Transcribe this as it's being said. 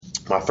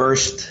My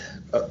first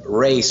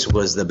race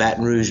was the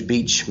Baton Rouge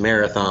Beach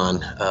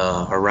Marathon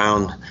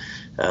around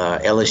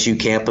LSU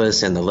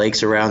campus and the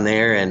lakes around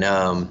there, and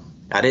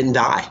I didn't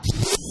die.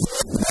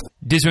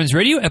 Diz Runs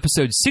Radio,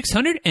 episode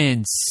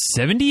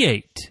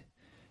 678,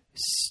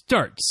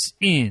 starts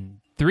in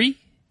 3,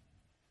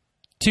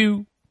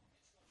 2,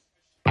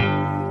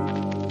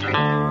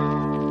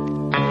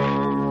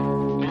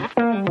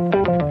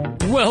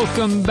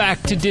 Welcome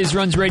back to Diz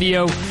Runs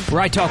Radio,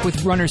 where I talk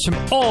with runners from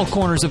all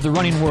corners of the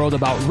running world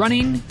about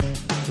running,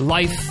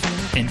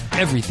 life, and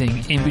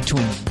everything in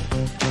between.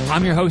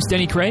 I'm your host,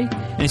 Denny Cray,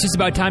 and it's just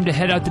about time to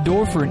head out the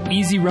door for an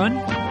easy run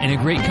and a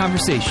great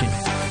conversation.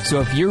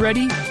 So if you're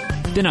ready,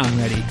 then I'm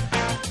ready.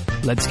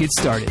 Let's get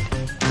started.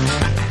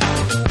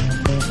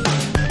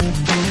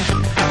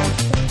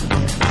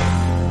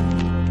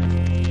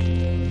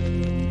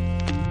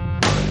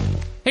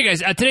 Hey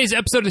guys, today's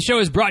episode of the show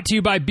is brought to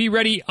you by Be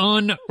Ready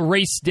on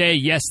Race Day.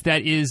 Yes,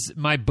 that is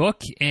my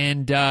book,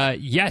 and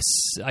yes,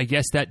 I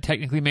guess that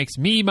technically makes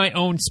me my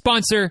own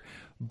sponsor,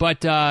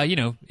 but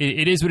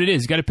it is what it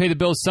is. You got to pay the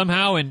bills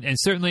somehow, and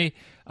certainly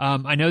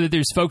I know that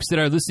there's folks that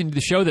are listening to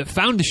the show that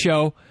found the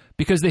show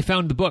because they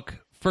found the book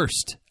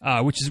first,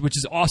 which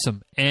is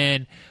awesome.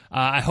 And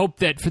I hope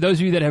that for those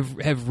of you that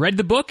have read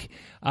the book,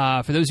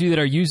 for those of you that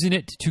are using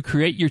it to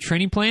create your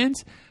training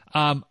plans,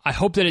 I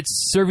hope that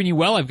it's serving you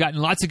well. I've gotten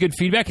lots of good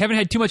feedback. Haven't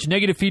had too much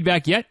negative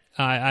feedback yet.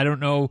 I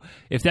don't know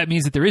if that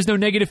means that there is no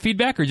negative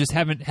feedback or just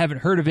haven't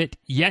heard of it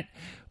yet.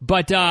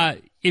 But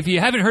if you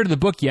haven't heard of the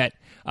book yet,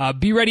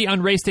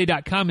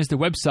 BeReadyOnRaceDay.com is the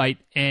website,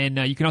 and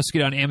you can also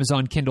get it on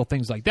Amazon, Kindle,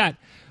 things like that.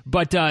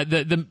 But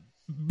the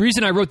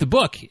reason I wrote the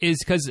book is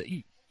because,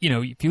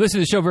 if you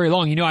listen to the show very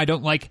long, I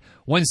don't like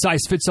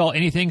one-size-fits-all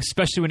anything,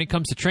 especially when it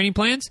comes to training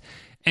plans.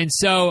 And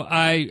so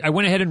I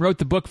went ahead and wrote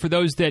the book for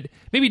those that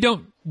maybe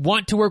don't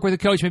want to work with a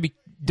coach, maybe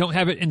don't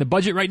have it in the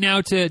budget right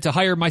now to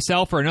hire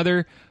myself or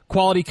another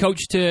quality coach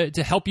to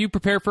help you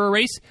prepare for a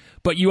race,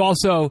 but you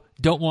also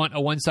don't want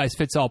a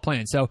one-size-fits-all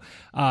plan. So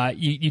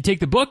you take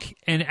the book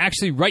and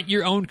actually write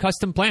your own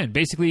custom plan.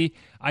 Basically,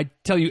 I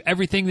tell you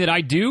everything that I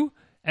do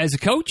as a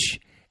coach,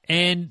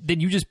 and then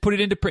you just put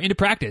it into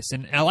practice.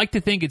 And I like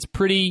to think it's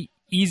pretty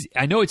easy.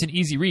 I know it's an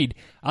easy read.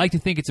 I like to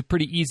think it's a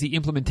pretty easy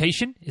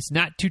implementation. It's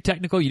not too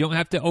technical. You don't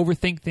have to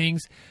overthink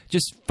things.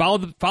 Just follow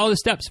the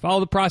steps,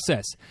 follow the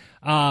process.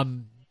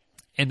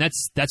 And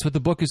that's what the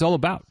book is all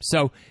about.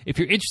 So if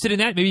you're interested in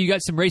that, maybe you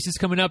got some races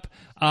coming up,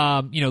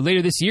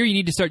 later this year you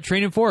need to start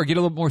training for, or get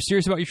a little more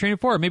serious about your training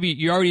for, or maybe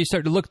you're already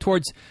starting to look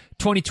towards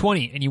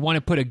 2020 and you want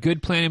to put a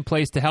good plan in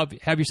place to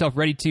have yourself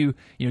ready to,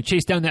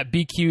 chase down that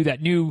BQ,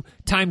 that new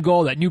time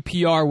goal, that new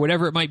PR,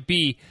 whatever it might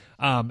be.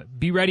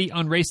 Be Ready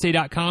on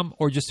RaceDay.com,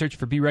 or just search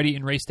for Be Ready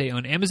and Race Day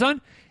on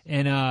Amazon.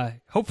 And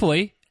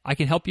hopefully I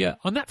can help you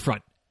on that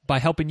front by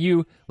helping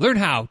you learn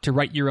how to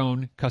write your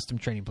own custom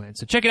training plan.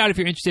 So check it out if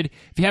you're interested.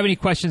 If you have any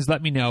questions,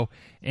 let me know.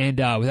 And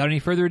without any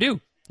further ado,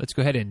 let's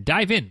go ahead and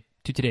dive in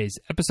to today's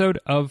episode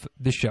of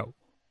the show.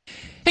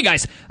 Hey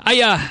guys,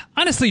 I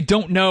honestly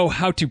don't know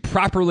how to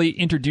properly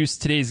introduce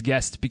today's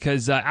guest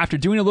because after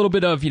doing a little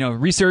bit of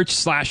research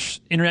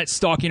 / internet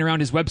stalking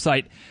around his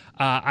website,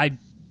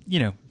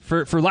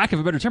 for lack of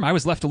a better term, I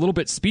was left a little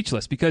bit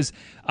speechless because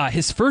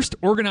his first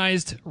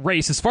organized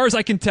race, as far as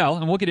I can tell,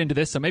 and we'll get into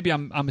this, so maybe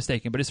I'm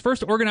mistaken, but his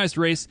first organized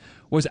race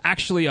was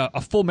actually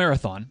a full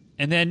marathon.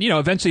 And then,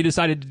 eventually he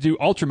decided to do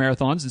ultra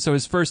marathons. And so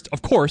his first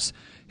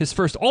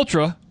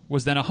ultra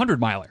was then a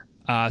 100-miler.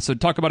 So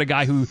talk about a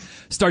guy who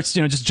starts,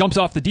 just jumps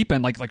off the deep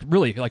end, like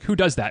really, like who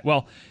does that?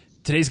 Well,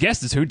 today's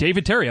guest is who?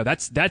 David Terrio.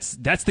 That's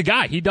the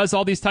guy. He does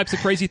all these types of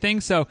crazy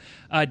things. So,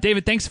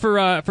 David, thanks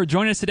for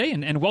joining us today,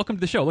 and welcome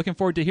to the show. Looking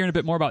forward to hearing a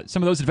bit more about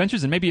some of those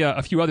adventures and maybe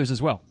a few others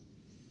as well.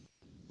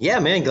 Yeah,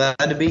 man, glad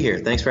to be here.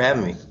 Thanks for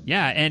having me.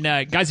 Yeah, and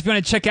guys, if you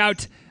want to check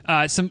out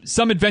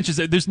some adventures,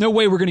 there's no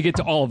way we're going to get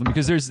to all of them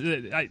because there's,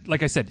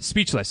 like I said,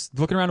 speechless.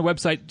 Looking around a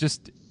website,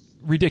 just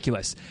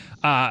ridiculous.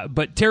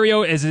 But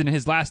Terrio, as in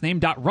his last name,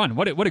 .run.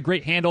 What a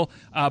great handle.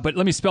 But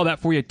let me spell that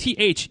for you.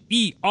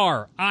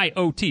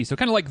 THERIOT. So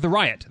kind of like The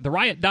Riot.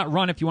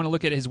 TheRiot.run if you want to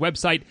look at his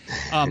website.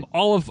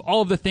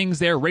 All of the things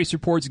there, race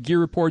reports, gear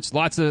reports,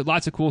 lots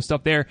of cool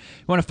stuff there.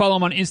 You want to follow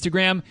him on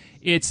Instagram,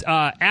 it's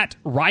at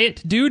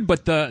Riot Dude,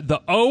 but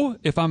the O,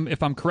 if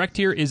I'm correct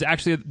here, is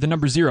actually the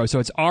number 0. So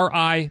it's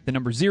RI, the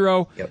number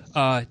 0, yep.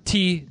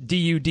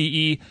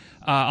 TDUDE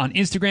on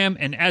Instagram.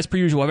 And as per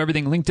usual, I have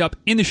everything linked up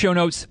in the show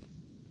notes.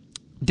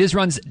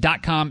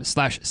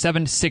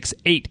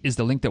 DizRuns.com/768 is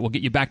the link that will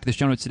get you back to the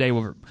show notes today.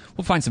 We'll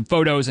find some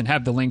photos and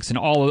have the links and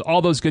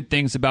all those good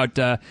things about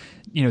that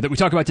we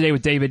talk about today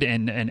with David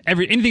and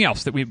anything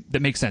else that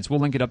makes sense.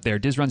 We'll link it up there.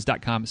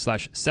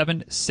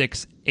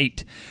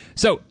 DizRuns.com/768.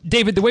 So,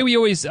 David, the way we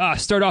always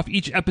start off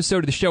each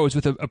episode of the show is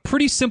with a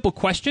pretty simple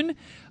question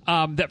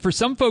that for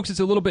some folks it's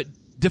a little bit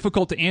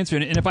difficult to answer.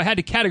 And if I had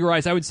to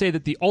categorize, I would say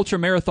that the ultra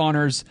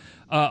marathoners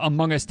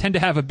among us tend to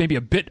have maybe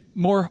a bit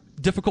more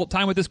difficult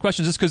time with this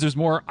question just because there's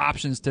more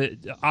options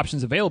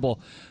available.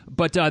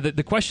 But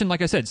the question,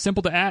 like I said,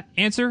 simple to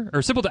answer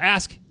or simple to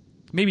ask,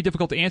 maybe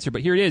difficult to answer,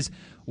 but here it is.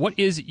 What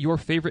is your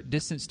favorite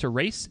distance to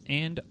race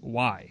and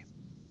why?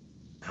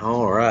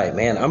 All right,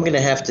 man. I'm going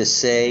to have to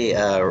say,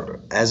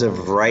 as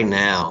of right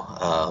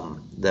now,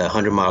 the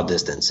 100-mile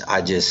distance.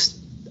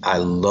 I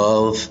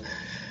love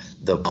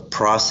the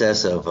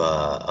process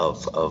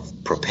of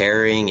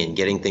preparing and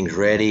getting things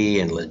ready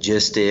and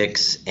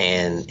logistics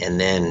and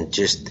then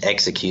just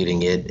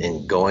executing it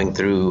and going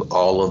through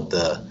all of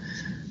the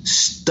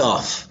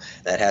stuff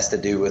that has to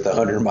do with a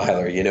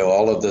 100-miler,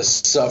 all of the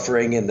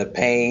suffering and the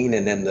pain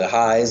and then the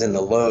highs and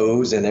the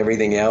lows and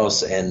everything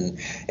else and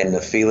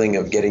the feeling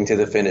of getting to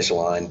the finish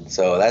line.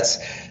 So that's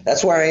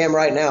where I am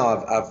right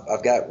now.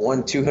 I've got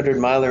one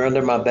 200-miler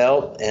under my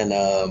belt, and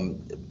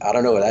I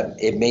don't know,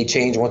 it may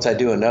change once I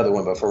do another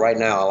one, but for right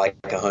now I like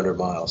 100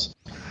 miles.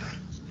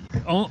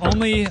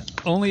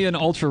 Only an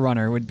ultra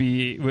runner would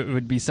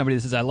be somebody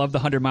that says, I love the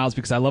 100 miles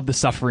because I love the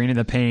suffering and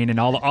the pain and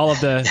all of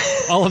the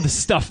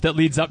stuff that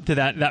leads up to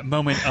that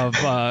moment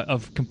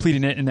of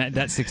completing it and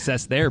that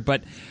success there.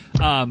 But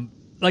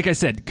like I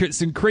said,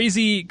 some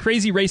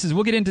crazy races.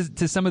 We'll get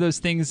into some of those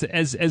things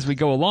as we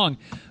go along.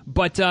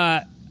 But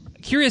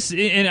curious,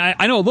 and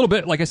I know a little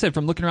bit, like I said,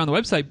 from looking around the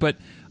website, but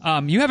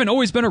you haven't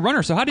always been a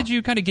runner. So how did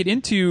you kind of get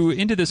into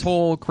this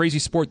whole crazy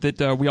sport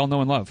that we all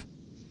know and love?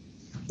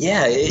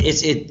 Yeah,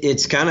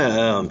 it's kind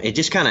of it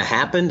just kind of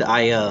happened.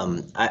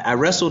 I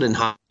wrestled in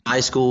high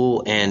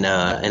school, and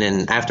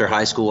then after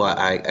high school,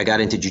 I got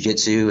into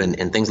jiu-jitsu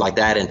and things like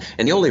that.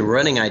 And the only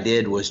running I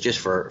did was just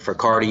for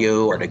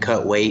cardio or to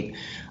cut weight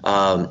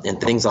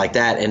and things like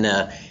that. And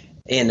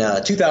in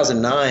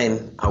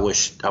 2009, I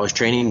was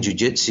training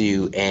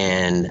jiu-jitsu,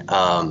 and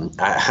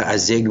I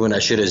zigged when I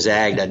should have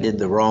zagged. I did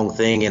the wrong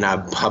thing, and I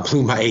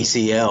blew my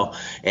ACL,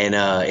 and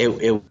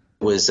it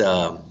was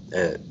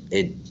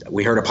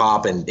we heard a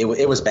pop, and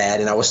it was bad,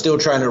 and I was still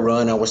trying to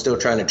run. I was still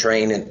trying to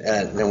train,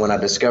 and when I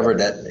discovered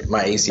that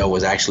my ACL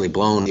was actually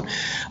blown,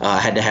 I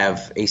had to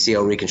have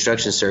ACL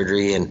reconstruction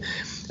surgery. And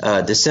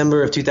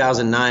December of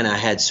 2009, I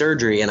had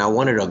surgery, and I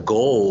wanted a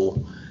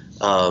goal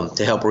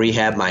to help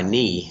rehab my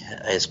knee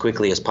as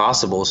quickly as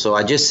possible. So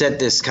I just set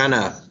this kind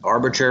of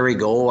arbitrary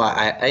goal.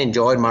 I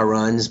enjoyed my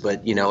runs,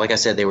 but like I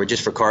said, they were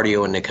just for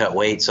cardio and to cut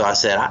weight. So I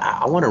said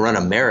I want to run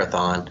a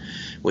marathon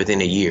within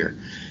a year.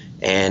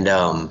 And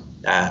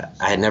I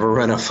had never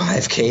run a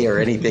 5K or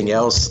anything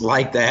else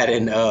like that.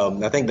 And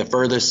I think the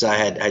furthest I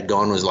had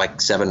gone was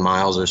like 7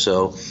 miles or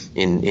so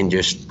in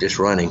just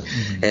running.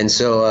 Mm-hmm. And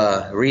so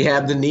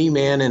rehabbed the knee,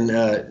 man,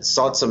 and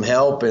sought some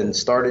help and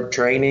started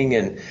training.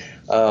 And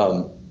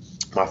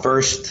my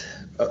first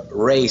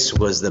race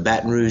was the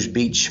Baton Rouge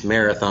Beach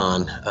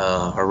Marathon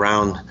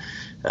around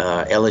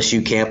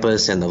LSU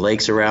campus and the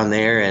lakes around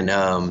there. And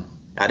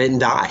I didn't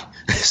die.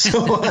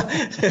 So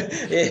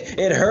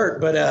it hurt,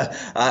 but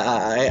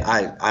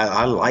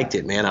I liked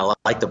it, man. I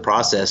liked the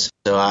process.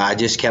 So I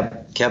just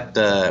kept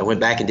went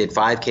back and did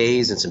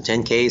 5Ks and some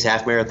 10Ks,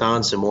 half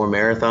marathons, some more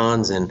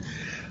marathons, and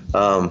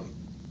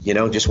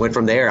just went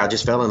from there. I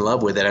just fell in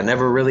love with it. I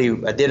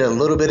did a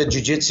little bit of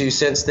jiu-jitsu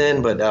since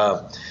then,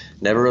 but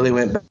never really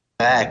went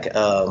back.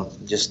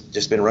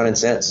 Just been running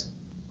since.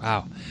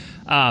 Wow.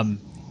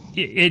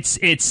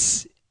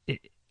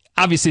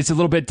 Obviously, it's a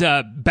little bit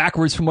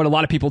backwards from what a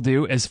lot of people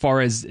do as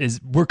far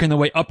as working their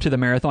way up to the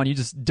marathon. You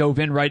just dove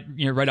in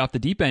right off the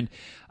deep end.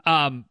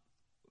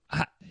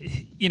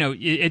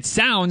 It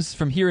sounds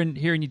from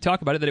hearing you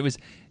talk about it that it was,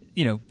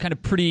 kind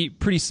of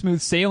pretty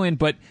smooth sailing.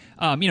 But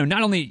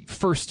not only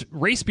first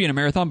race being a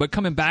marathon, but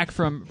coming back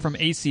from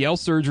ACL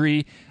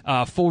surgery,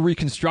 full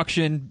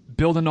reconstruction,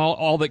 building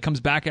all that comes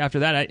back after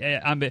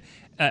that. I'm an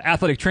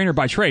athletic trainer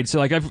by trade, so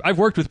like I've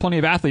worked with plenty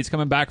of athletes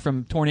coming back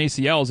from torn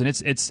ACLs, and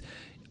it's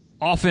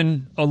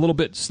often a little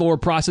bit slower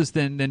process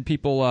than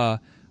people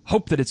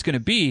hope that it's going to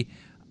be.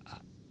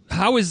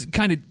 How is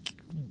kind of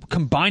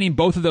combining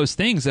both of those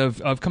things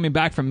of coming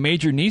back from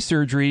major knee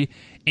surgery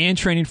and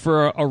training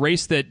for a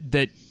race that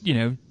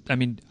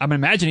I'm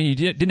imagining you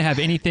didn't have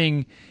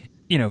anything,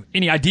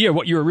 any idea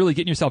what you were really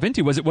getting yourself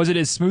into. Was it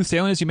as smooth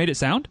sailing as you made it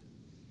sound?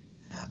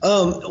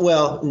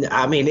 Well,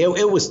 I mean,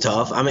 it was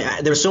tough. I mean,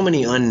 there were so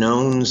many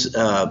unknowns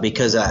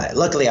because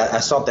luckily I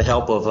sought the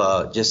help of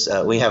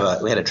we had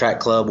a track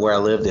club where I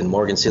lived in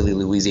Morgan City,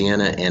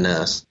 Louisiana, and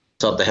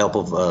sought the help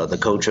of the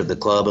coach of the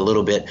club a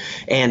little bit.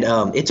 And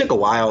it took a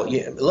while.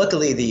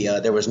 Luckily,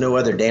 there was no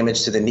other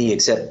damage to the knee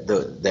except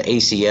the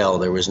ACL.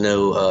 There was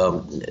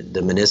no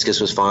the meniscus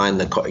was fine.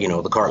 The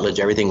cartilage,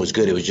 everything was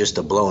good. It was just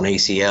a blown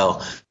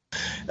ACL.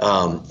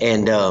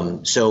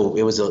 So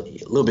it was a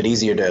little bit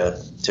easier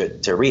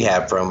to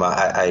rehab from.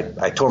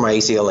 I tore my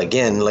ACL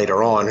again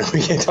later on.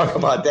 We can talk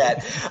about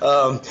that.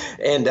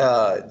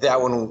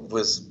 That one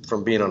was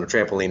from being on a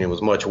trampoline. It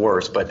was much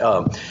worse. But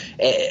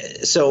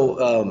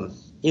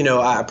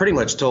I pretty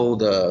much told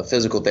the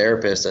physical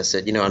therapist, I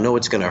said, I know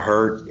it's going to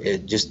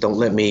hurt. Just don't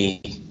let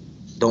me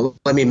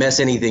mess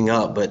anything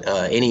up. But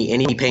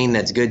any pain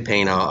that's good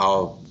pain,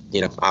 I'll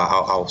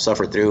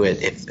suffer through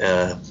it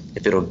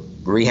if it'll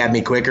rehab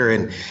me quicker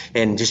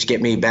and just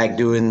get me back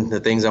doing the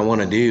things I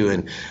want to do.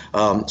 And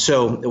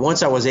so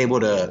once I was able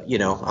to,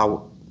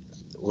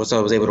 once I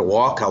was able to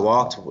walk, I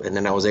walked, and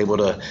then I was able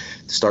to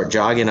start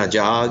jogging. I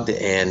jogged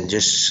and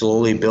just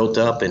slowly built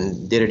up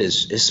and did it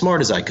as smart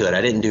as I could.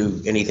 I didn't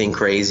do anything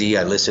crazy.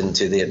 I listened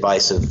to the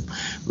advice of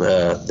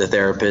the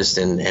therapist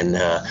and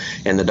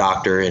the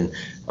doctor, and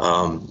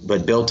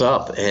but built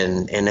up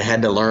and I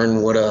had to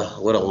learn what a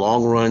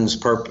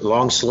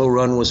long slow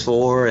run was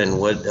for, and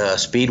what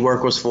speed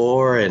work was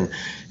for, and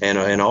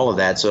all of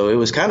that. So it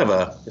was kind of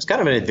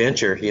an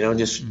adventure,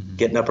 just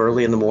getting up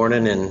early in the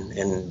morning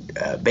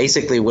and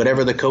basically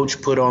whatever the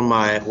coach put on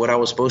what I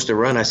was supposed to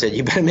run, I said,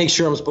 you better make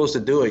sure I'm supposed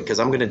to do it, because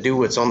I'm going to do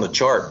what's on the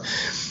chart.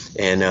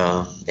 And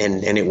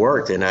it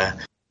worked. And I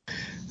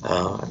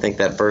think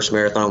that first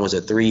marathon was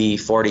at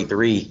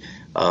 3:43.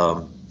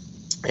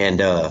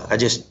 I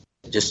just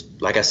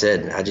like I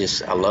said,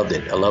 I loved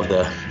it. I loved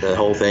the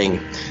whole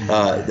thing.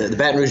 The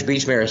Baton Rouge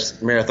Beach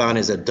Marathon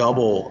is a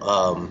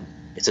double,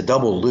 it's a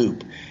double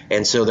loop.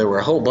 And so there were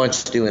a whole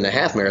bunch doing a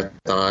half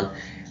marathon,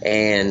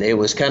 and it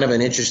was kind of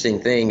an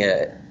interesting thing.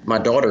 My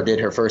daughter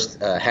did her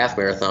first half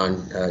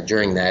marathon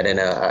during that, and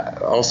I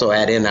also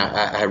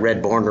I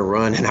read Born to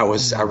Run, and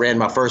I ran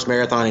my first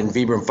marathon in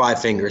Vibram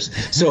 5 fingers.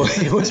 So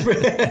it was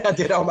I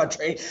did all my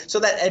training, so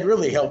that it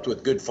really helped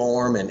with good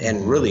form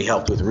and really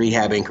helped with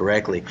rehabbing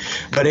correctly.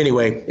 But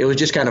anyway, it was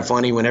just kind of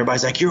funny when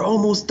everybody's like, "You're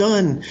almost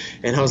done,"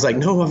 and I was like,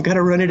 "No, I've got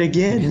to run it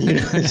again."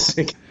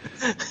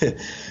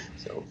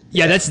 So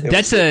yeah,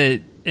 that's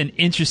an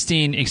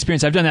interesting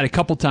experience. I've done that a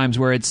couple times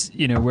where it's,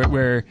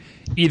 where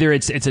either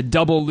it's a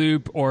double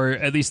loop, or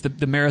at least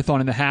the marathon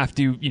and the half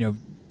do,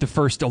 the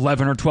first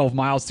 11 or 12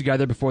 miles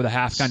together before the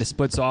half kind of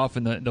splits off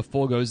and the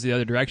full goes the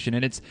other direction.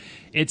 And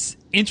it's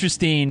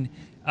interesting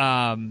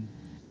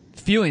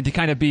feeling to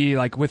kind of be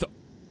like with,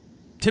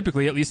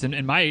 typically, at least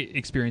in my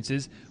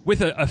experiences,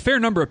 with a fair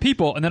number of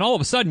people, and then all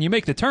of a sudden you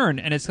make the turn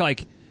and it's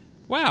like,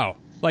 wow,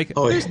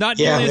 there's not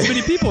nearly as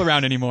many people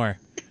around anymore.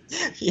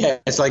 Yeah,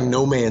 it's like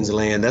no man's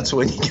land. That's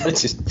when you gotta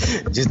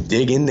just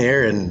dig in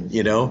there, and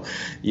you don't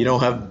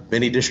have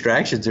many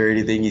distractions or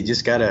anything. You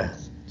just gotta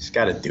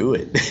do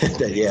it.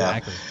 Yeah,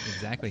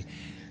 exactly.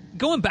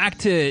 Going back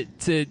to,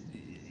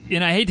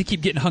 and I hate to keep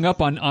getting hung up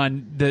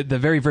on the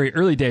very, very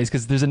early days,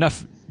 because there's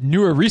enough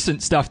newer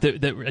recent stuff that I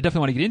definitely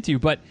want to get into.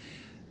 But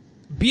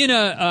being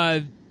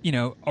a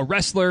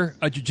wrestler,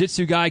 a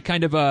jiu-jitsu guy,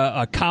 kind of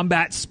a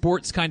combat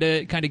sports kind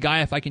of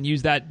guy, if I can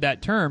use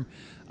that term.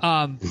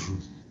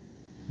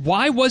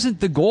 Why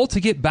wasn't the goal to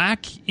get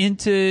back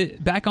onto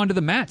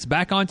the mats,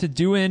 back onto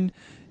doing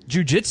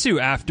jiu-jitsu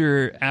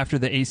after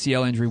the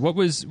ACL injury? What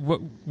was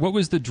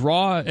the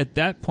draw at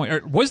that point?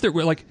 Or was there,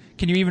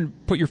 can you even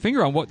put your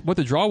finger on what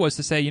the draw was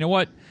to say, you know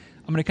what,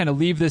 I'm going to kind of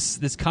leave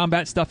this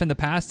combat stuff in the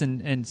past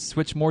and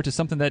switch more to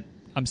something that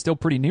I'm still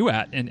pretty new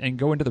at, and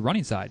go into the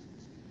running side?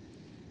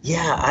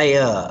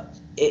 Yeah,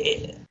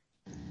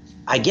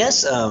 I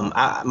guess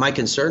my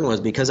concern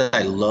was because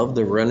I love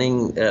the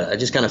running. I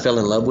just kind of fell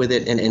in love with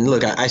it. And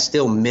look, I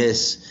still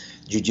miss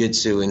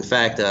jiu-jitsu. In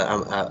fact,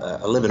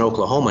 I live in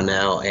Oklahoma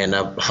now, and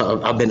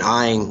I've been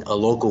eyeing a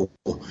local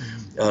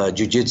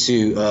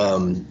jiu-jitsu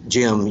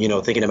gym,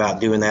 thinking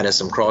about doing that as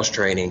some cross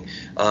training.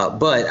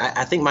 But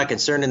I think my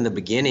concern in the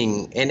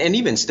beginning, and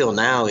even still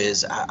now,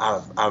 is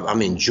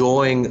I'm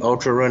enjoying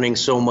ultra running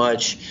so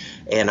much.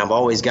 And I've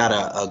always got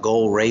a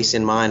goal race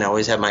in mind. I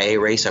always have my A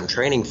race I'm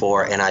training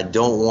for, and I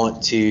don't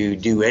want to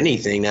do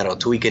anything that'll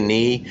tweak a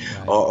knee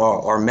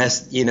or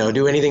mess,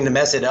 do anything to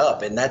mess it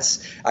up. And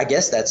I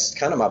guess that's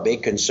kind of my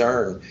big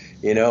concern.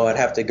 I'd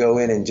have to go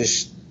in and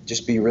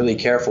just be really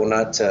careful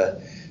not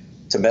to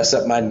mess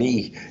up my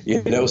knee,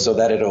 so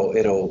that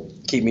it'll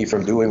keep me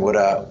from doing what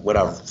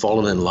I've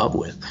fallen in love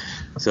with.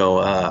 So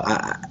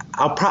I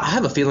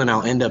have a feeling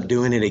I'll end up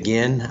doing it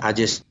again. I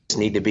just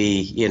need to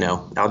be,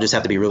 I'll just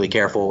have to be really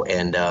careful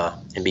and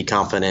be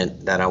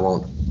confident that I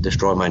won't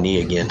destroy my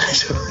knee again.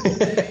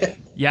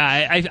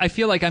 Yeah, I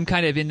feel like I'm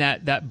kind of in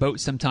that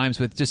boat sometimes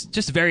with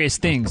just various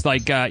things.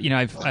 Like,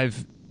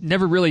 I've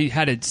never really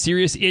had a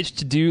serious itch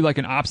to do like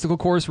an obstacle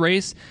course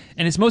race,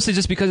 and it's mostly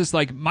just because it's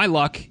like my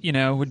luck,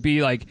 would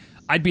be like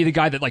I'd be the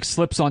guy that like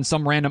slips on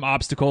some random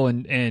obstacle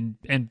and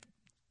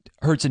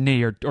hurts a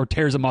knee or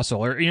tears a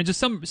muscle, or just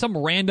some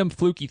random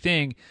fluky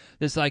thing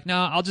that's like,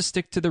 no, I'll just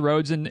stick to the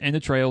roads and the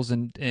trails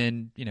and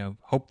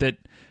hope that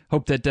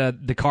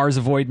the cars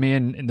avoid me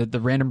and the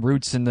random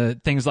routes and the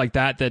things like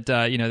that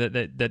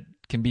that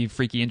can be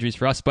freaky injuries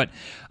for us. But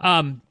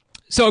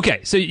so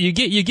you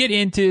get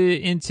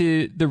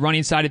into the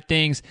running side of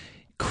things,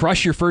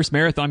 crush your first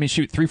marathon. I mean,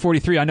 shoot,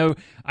 3:43.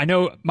 I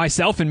know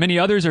myself and many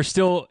others are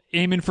still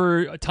aiming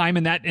for a time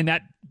in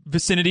that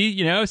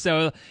vicinity,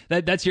 so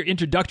that's your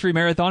introductory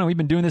marathon, and we've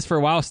been doing this for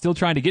a while, still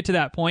trying to get to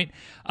that point.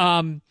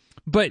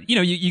 But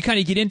you kind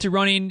of get into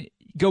running,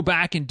 go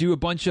back and do a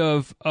bunch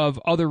of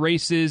other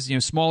races,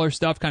 smaller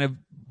stuff, kind of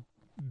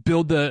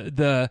build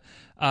the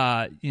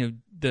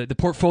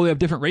portfolio of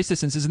different race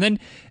distances, and then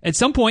at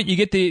some point you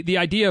get the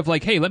idea of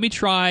like, hey, let me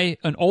try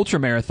an ultra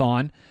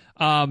marathon.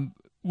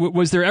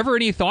 Was there ever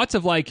any thoughts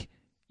of like,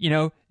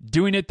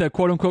 doing it the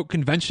quote unquote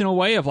conventional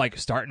way of like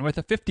starting with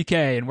a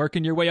 50K and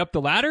working your way up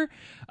the ladder?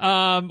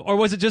 Or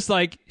was it just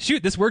like,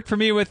 shoot, this worked for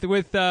me with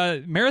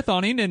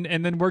marathoning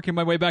and then working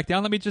my way back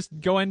down. Let me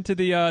just go into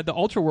the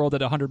ultra world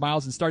at 100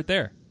 miles and start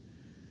there.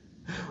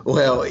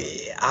 Well,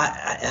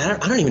 I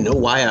don't even know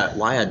why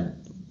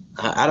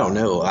I don't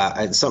know.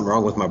 I had something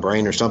wrong with my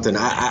brain or something.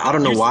 I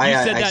don't know why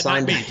I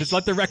signed. Not me. Just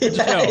let the record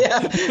show.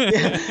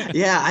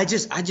 Yeah. I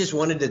just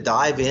wanted to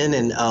dive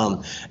in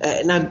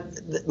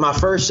my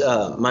first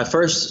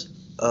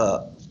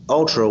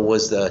ultra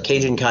was the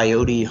Cajun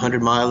Coyote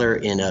 100-miler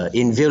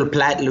in Ville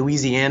Platte,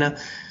 Louisiana.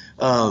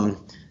 I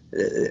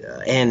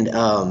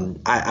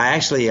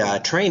actually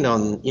trained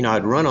on,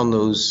 I'd run on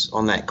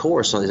that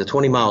course. It's a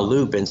 20-mile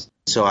loop, and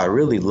so I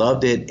really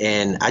loved it.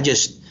 And I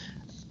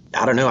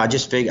don't know. I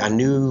just figured I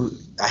knew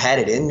I had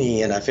it in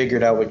me, and I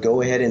figured I would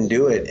go ahead and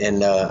do it,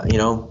 and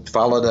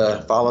follow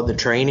the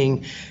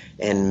training.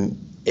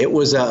 And it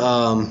was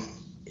a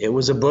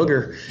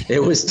booger.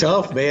 It was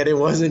tough, man. It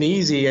wasn't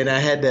easy, and I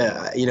had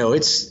to,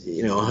 it's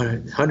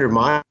 100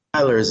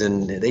 milers,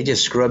 and they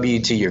just scrub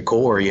you to your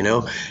core,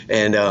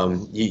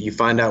 and you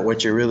find out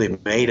what you're really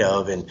made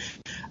of. And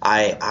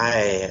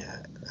I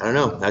don't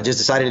know. I just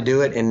decided to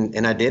do it,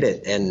 and I did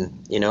it,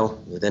 and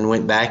then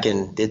went back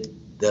and did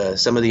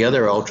some of the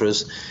other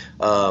ultras,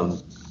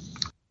 lower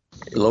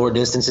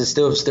distances,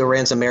 still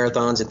ran some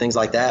marathons and things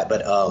like that.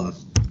 But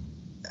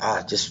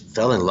I just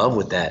fell in love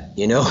with that,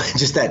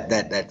 just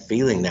that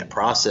feeling, that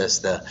process,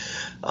 the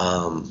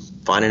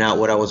finding out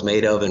what I was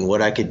made of and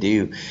what I could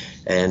do.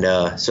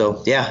 And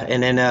so, yeah.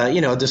 And then,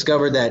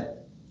 discovered that,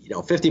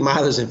 50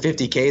 milers and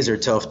 50Ks are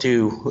tough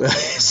too.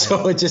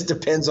 So it just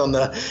depends on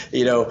the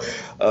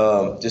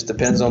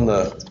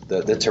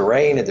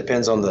terrain. It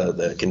depends on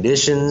the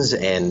conditions,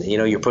 and,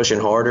 you're pushing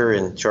harder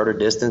in shorter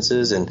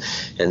distances. And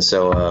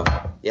so,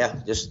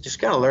 just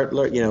kind of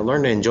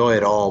learn to enjoy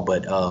it all.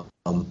 But,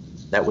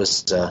 that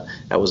was a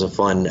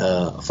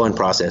fun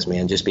process,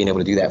 man. Just being able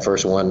to do that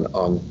first one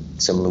on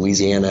some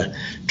Louisiana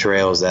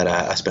trails that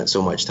I spent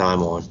so much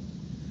time on.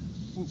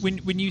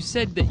 When you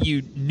said that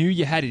you knew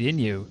you had it in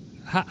you,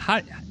 how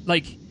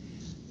like,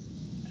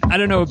 I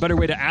don't know a better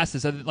way to ask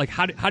this. Like,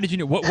 how did you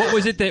know? What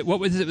was it that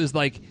was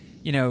like?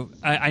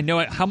 I know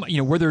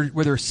it.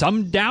 Were there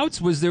some doubts?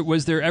 Was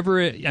there ever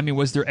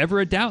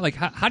a doubt? Like,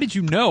 how did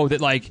you know that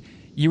like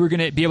you were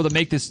going to be able to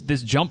make this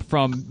jump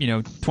from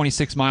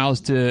 26 miles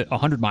to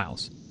 100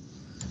 miles?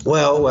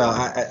 Well,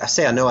 I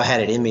say I know I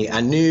had it in me. I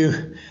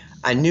knew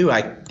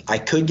I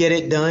could get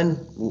it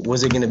done.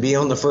 Was it going to be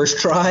on the first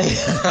try?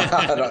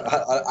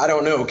 I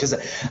don't know, because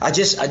I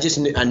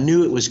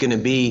knew it was going to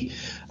be.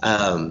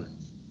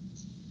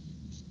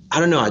 I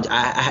don't know.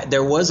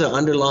 There was an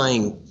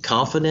underlying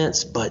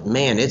confidence, but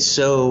man, it's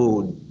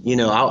so,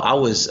 I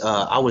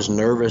was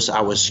nervous.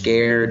 I was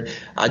scared.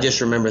 I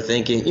just remember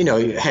thinking,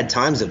 had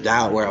times of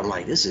doubt where I'm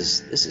like, this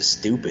is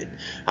stupid.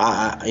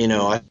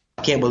 I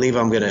can't believe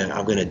I'm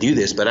gonna do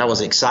this, but I was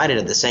excited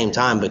at the same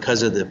time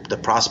because of the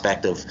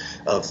prospect of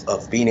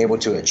being able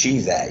to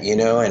achieve that,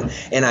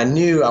 and I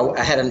knew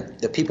I had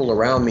the people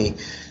around me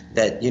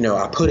that,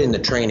 I put in the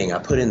training, I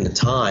put in the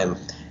time,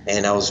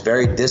 and I was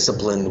very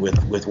disciplined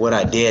with what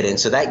I did. And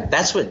so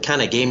that's what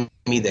kind of gave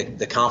me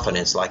the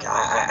confidence. Like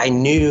I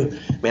knew,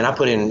 man, I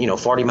put in,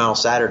 40-mile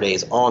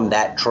Saturdays on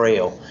that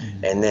trail,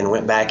 and then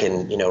went back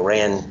and,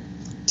 ran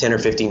 10 or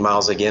 15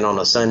 miles again on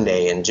a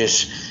Sunday. And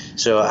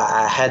so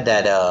I had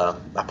that,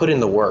 I put in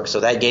the work. So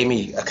that gave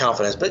me a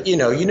confidence. But, you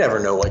never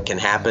know what can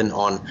happen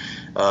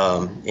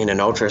in an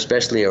ultra,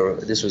 especially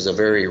this was a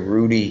very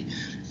rooty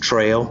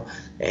trail.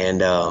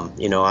 And,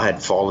 I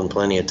had fallen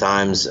plenty of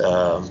times.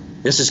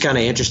 This is kind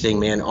of interesting,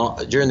 man.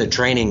 During the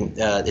training,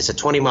 it's a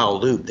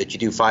 20-mile loop that you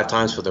do 5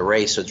 times for the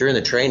race. So during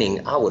the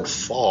training, I would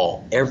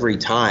fall every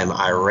time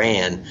I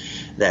ran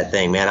that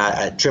thing, man.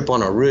 I'd trip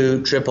on a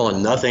root, trip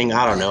on nothing.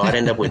 I don't know. I'd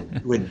end up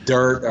with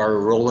dirt or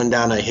rolling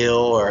down a hill,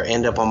 or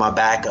end up on my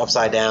back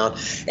upside down.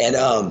 And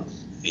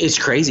it's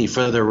crazy.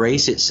 For the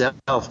race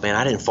itself, man,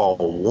 I didn't fall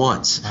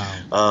once.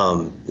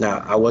 Wow. Now,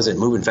 I wasn't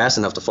moving fast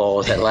enough to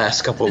fall that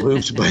last couple of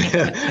loops, but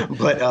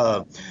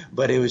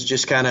it was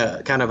just kind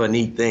of a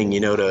neat thing,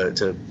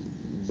 to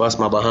bust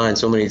my behind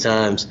so many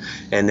times,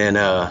 and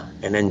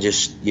then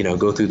just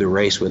go through the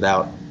race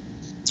without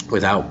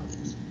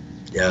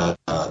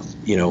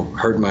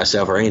hurting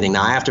myself or anything.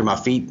 Now, after my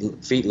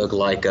feet look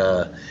like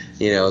they've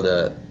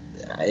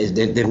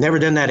never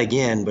done that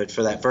again, but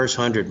for that first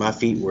 100, my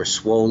feet were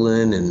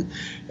swollen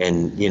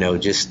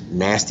and just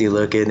nasty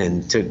looking,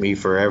 and took me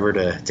forever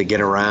to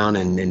get around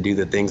and do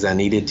the things I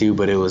needed to.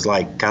 But it was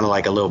like kind of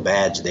like a little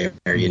badge there,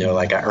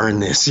 like I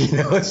earned this,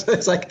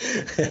 it's like,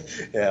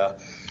 yeah.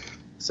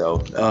 So,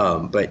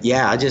 but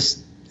yeah, I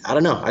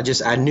don't know.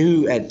 I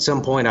knew at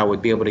some point I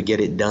would be able to get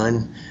it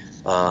done.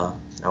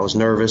 I was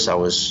nervous.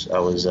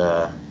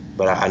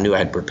 But I knew I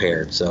had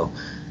prepared. So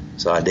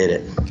I did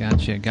it.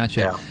 Gotcha.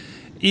 Yeah.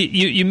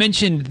 You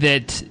mentioned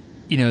that,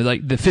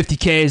 like the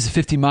 50Ks,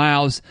 50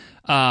 miles,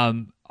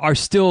 are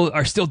still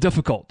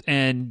difficult.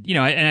 And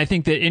and I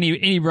think that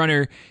any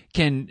runner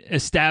can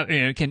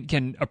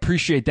can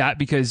appreciate that,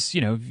 because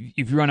if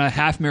you run a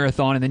half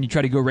marathon and then you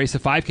try to go race a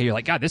 5K, you're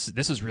like, God, this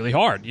is really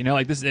hard.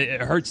 Like this, it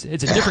hurts.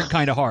 It's a different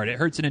kind of hard. It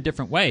hurts in a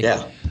different way.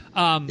 Yeah.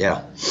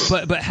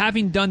 But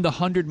having done the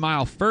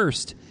 100-mile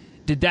first,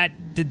 did that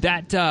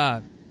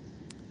I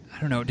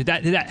don't know, did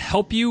that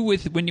help you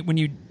with when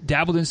you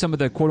dabbled in some of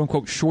the quote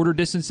unquote shorter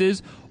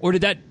distances, or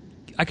did that?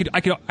 I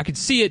could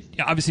see it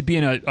obviously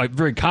being a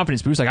very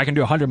confidence boost. Like, I can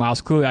do 100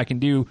 miles. Clearly, I can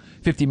do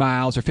 50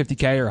 miles or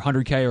 50K or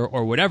 100K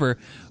or whatever.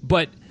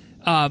 But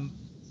at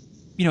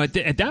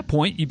that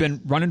point, you've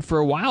been running for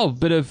a while.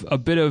 A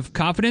bit of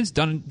confidence.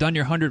 Done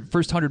your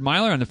first 100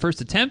 miler on the first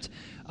attempt.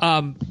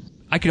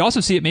 I could also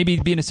see it maybe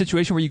being a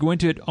situation where you go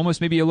into it almost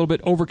maybe a little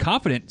bit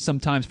overconfident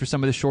sometimes for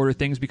some of the shorter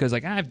things, because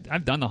like,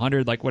 I've done the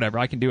 100, like whatever,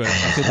 I can do a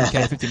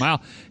 50K, 50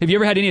 mile. Have you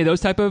ever had any of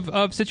those type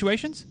of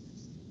situations?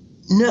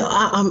 No,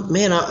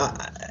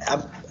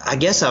 I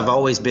guess I've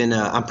always been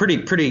I'm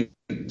pretty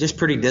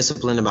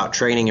disciplined about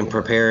training and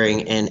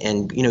preparing,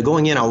 and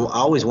going in, I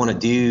always want to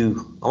do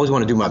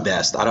my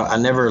best. I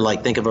never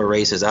like think of a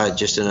race as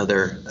just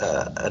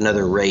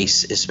another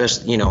race,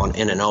 especially in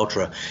an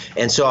ultra.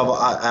 And so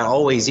I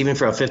always, even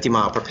for a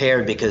 50-mile,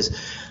 prepared, because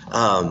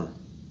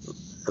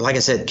like I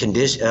said,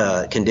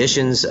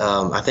 conditions.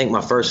 I think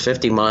my first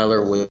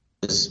 50-miler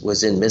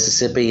was in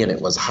Mississippi, and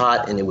it was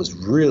hot, and it was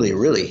really,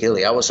 really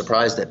hilly. I was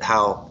surprised at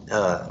how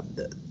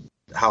the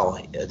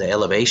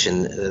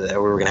elevation that we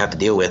were going to have to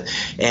deal with,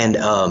 and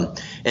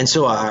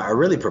so I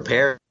really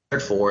prepared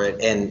for it,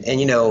 and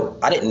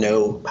I didn't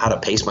know how to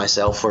pace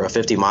myself for a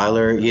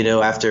 50-miler.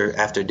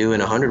 After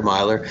doing a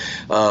 100-miler,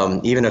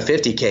 even a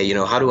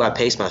 50K. How do I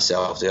pace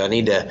myself? Do I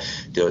need to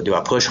do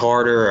I push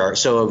harder? Or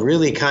so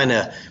really kind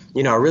of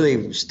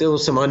really still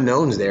some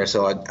unknowns there.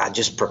 So I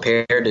just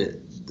prepared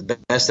it the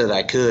best that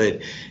I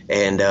could,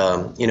 and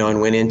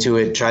and went into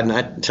it, try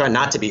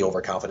not to be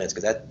overconfident,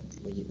 because that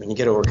when you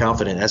get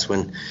overconfident, that's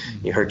when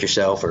you hurt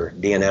yourself, or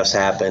DNFs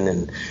happen,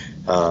 and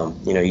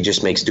you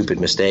just make stupid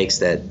mistakes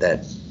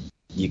that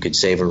you could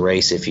save a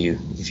race if you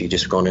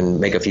just go in and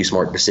make a few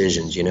smart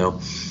decisions.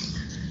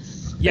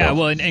 Yeah,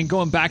 well, and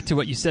going back to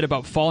what you said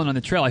about falling on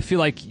the trail, I feel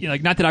like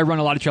not that I run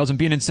a lot of trails, and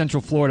being in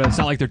Central Florida, it's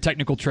not like they're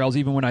technical trails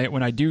even when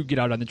I do get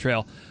out on the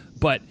trail.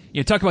 But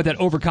talk about that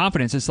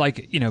overconfidence. It's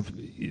like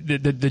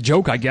the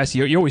joke, I guess.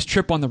 You always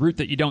trip on the route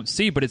that you don't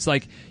see, but it's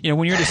like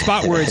when you're in a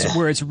spot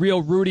where it's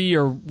real rooty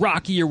or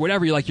rocky or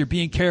whatever, you're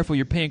being careful,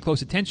 you're paying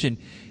close attention.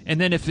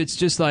 And then if it's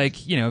just like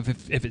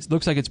if it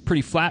looks like it's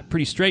pretty flat,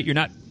 pretty straight, you're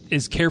not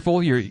as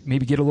careful, you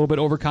maybe get a little bit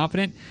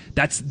overconfident.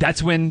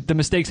 That's when the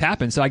mistakes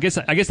happen. So I guess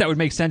that would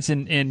make sense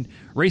in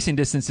racing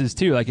distances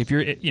too. Like if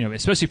you're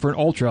especially for an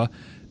ultra,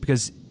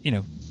 because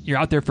you're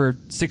out there for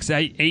 6,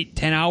 8,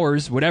 10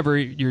 hours, whatever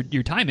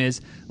your time is.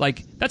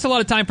 Like, that's a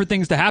lot of time for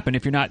things to happen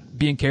if you're not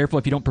being careful,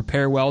 if you don't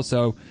prepare well.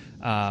 So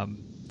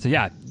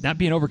yeah, not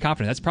being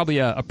overconfident, that's probably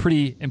a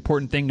pretty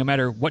important thing no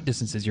matter what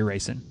distances you're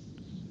racing.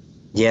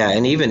 Yeah,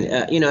 and even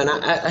and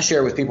I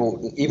share with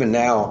people even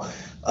now.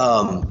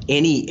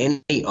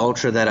 Any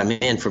ultra that I'm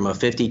in, from a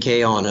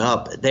 50K on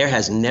up, there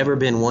has never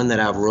been one that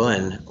I've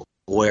run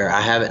where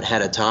I haven't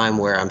had a time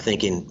where I'm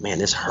thinking, man,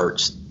 this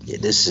hurts.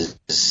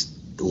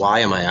 Why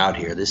am I out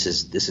here? This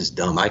is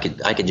dumb. I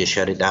could just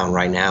shut it down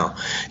right now.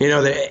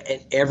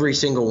 Every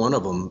single one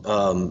of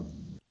them.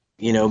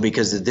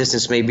 Because the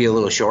distance may be a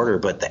little shorter,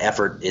 but the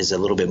effort is a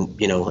little bit,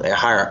 a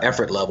higher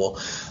effort level.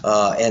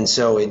 And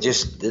so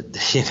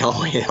it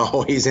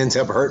always ends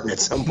up hurting at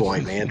some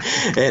point, man.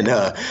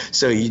 And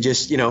so you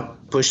just,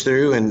 push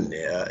through and,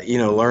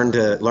 learn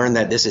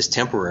that this is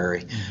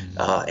temporary,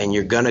 and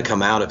you're going to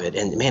come out of it.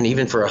 And man,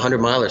 even for a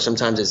 100-miler,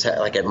 sometimes it's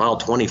like at mile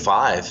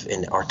 25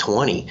 or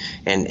 20,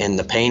 and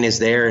the pain is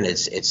there, and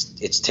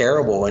it's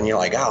terrible. And you're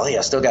like, golly,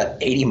 I still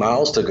got 80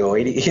 miles to go,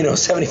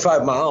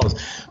 75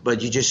 miles.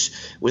 But you just,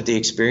 with the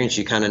experience,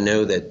 you kind of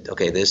know that,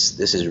 okay, this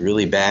is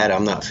really bad.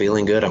 I'm not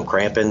feeling good. I'm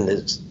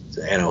cramping.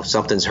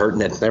 Something's hurting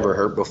that's never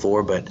hurt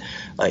before, but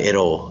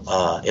it'll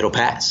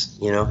pass.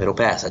 It'll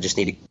pass. I just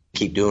need to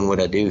keep doing what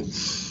I do.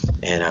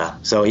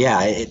 And so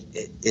yeah,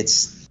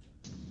 it's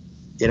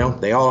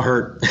they all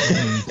hurt.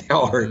 They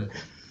all hurt.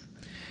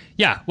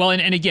 Yeah, well,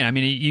 and again, I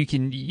mean, you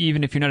can,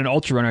 even if you're not an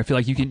ultra runner, I feel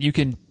like you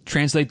can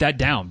translate that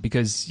down,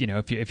 because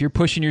if you're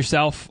pushing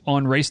yourself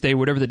on race day,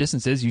 whatever the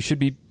distance is, you should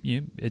be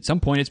at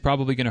some point it's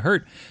probably going to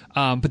hurt.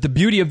 But the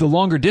beauty of the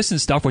longer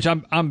distance stuff, which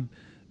I'm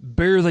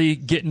barely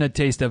getting a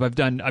taste of, I've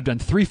done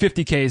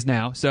 350Ks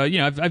now, so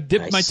I've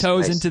dipped my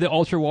toes into the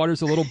ultra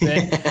waters a little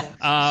bit.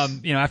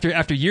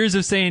 After years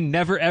of saying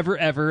never ever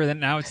ever,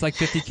 then now it's like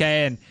 50K,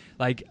 and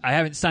like I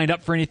haven't signed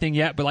up for anything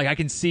yet, but like I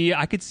could see a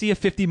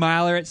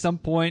 50-miler at some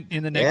point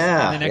in the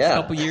next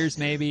couple years,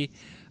 maybe.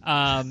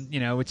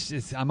 Which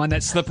is, I'm on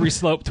that slippery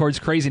slope towards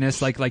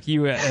craziness, like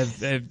you have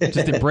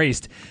just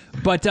embraced.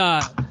 But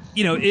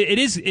it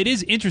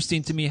is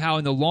interesting to me how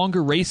in the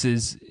longer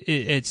races,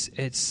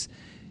 it's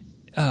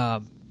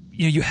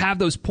you have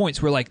those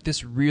points where like,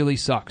 this really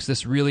sucks,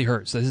 this really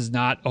hurts, this is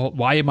not,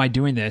 why am I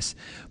doing this?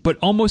 But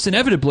almost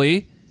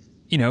inevitably,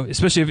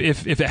 especially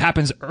if it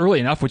happens early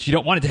enough, which you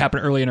don't want it to happen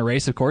early in a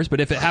race, of course,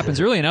 but if it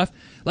happens early enough,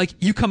 like,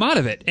 you come out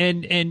of it.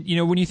 And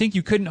when you think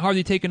you couldn't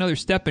hardly take another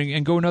step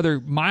and go another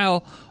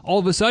mile, all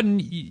of a sudden,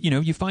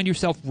 you find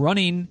yourself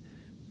running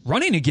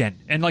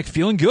again and like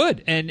feeling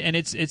good. And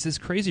it's this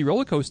crazy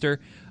roller coaster.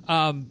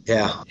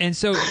 Yeah. And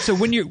so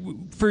when you're,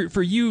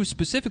 for you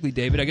specifically,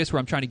 David, I guess where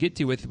I'm trying to get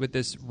to with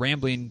this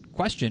rambling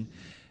question,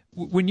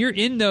 when you're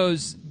in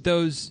those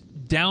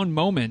down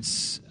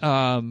moments,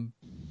 other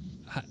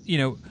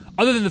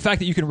than the fact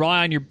that you can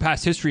rely on your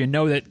past history and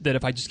know that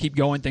if I just keep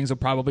going, things will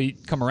probably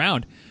come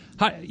around.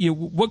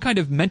 What kind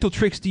of mental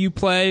tricks do you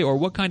play, or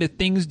what kind of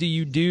things do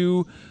you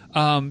do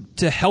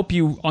to help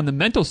you on the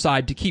mental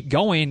side to keep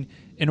going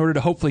in order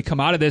to hopefully come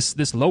out of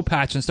this low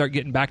patch and start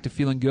getting back to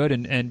feeling good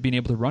and being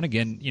able to run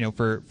again,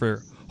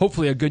 for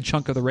hopefully a good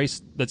chunk of the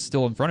race that's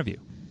still in front of you?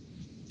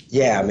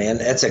 Yeah, man,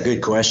 that's a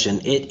good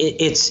question.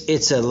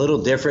 It's a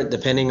little different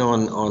depending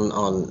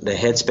on the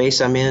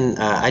headspace I'm in.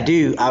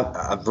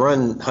 I've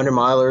run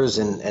 100-milers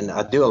and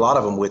I do a lot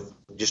of them with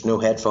just no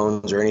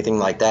headphones or anything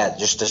like that,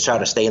 just to try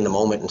to stay in the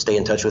moment and stay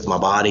in touch with my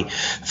body.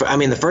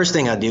 The first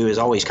thing I do is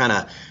always kind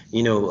of,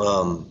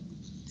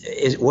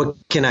 is what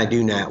can I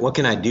do now? What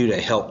can I do to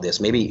help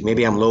this?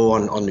 Maybe I'm low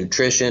on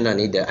nutrition. I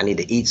need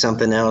to eat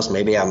something else.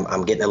 Maybe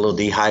I'm getting a little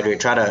dehydrated.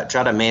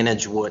 Try to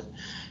manage what,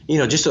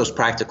 just those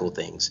practical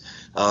things,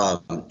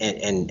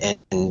 and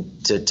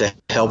to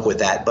help with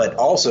that. But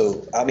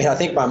also, I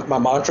think my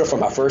mantra for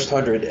my first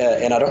 100,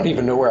 and I don't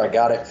even know where I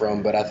got it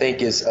from, but I think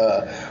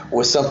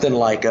was something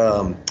like,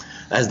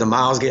 as the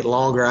miles get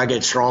longer, I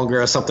get stronger,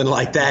 or something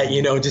like that.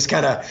 Just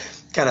kind of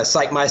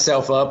psych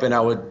myself up, and I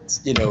would,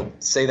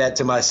 say that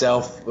to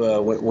myself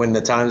when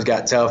the times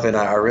got tough, and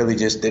I really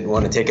just didn't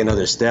want to take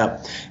another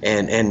step,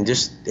 and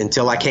just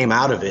until I came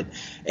out of it.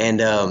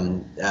 And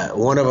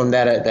one of them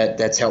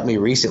that's helped me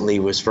recently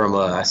was from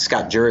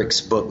Scott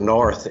Jurick's book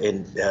North,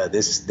 and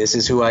this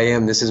is who I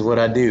am, this is what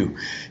I do,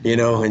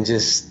 and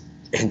just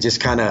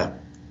kind of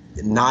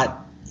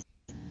not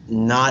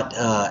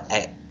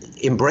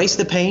embrace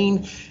the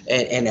pain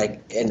and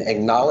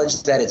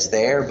acknowledge that it's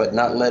there, but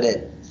not let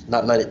it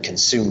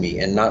consume me,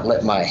 and not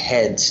let my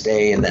head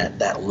stay in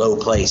that low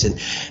place.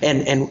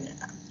 And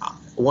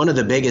one of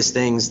the biggest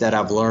things that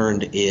I've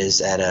learned is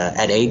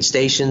at aid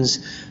stations,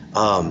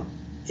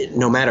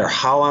 no matter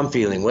how I'm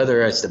feeling,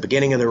 whether it's the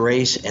beginning of the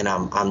race and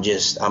I'm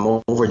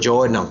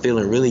overjoyed and I'm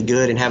feeling really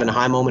good and having a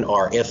high moment,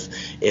 or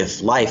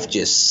if life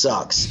just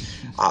sucks,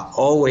 I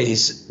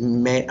always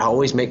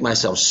make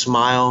myself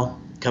smile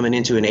coming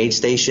into an aid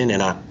station,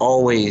 and I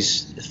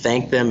always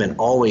thank them and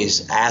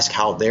always ask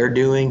how they're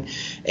doing,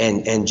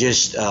 and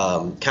just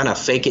kind of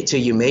fake it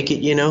till you make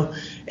it,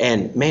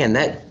 and man,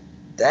 that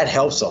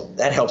helps a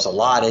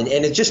lot. And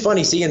it's just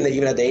funny seeing that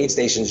even at the aid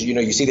stations,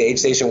 you see the aid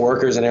station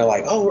workers and they're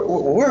like,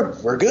 oh,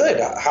 we're good.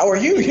 How are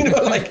you?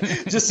 Like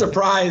just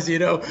surprised,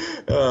 so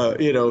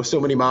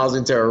many miles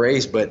into a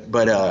race, but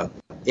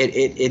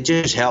it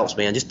just helps,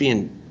 man. Just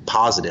being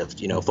positive,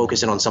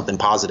 focusing on something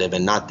positive,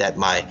 and not that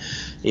my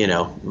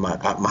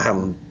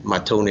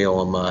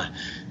toenail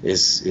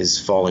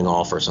is falling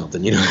off or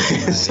something,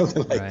 right,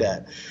 something like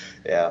that.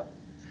 Yeah.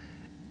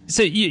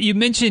 So you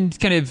mentioned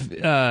kind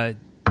of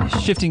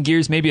shifting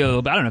gears, maybe a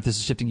little bit. I don't know if this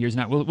is shifting gears or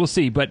not. We'll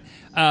see. But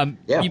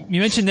you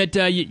mentioned that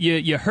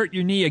you hurt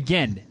your knee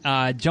again,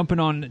 jumping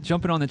on the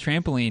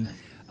trampoline.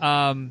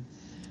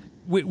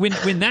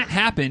 When that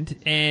happened,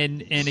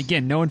 and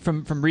again, knowing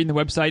from reading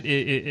the website,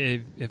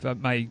 if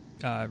my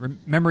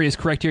memory is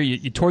correct here,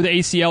 you tore the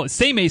ACL,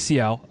 same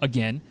ACL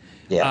again.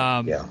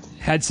 Yeah.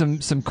 Had some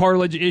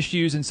cartilage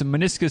issues and some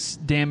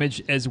meniscus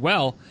damage as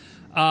well.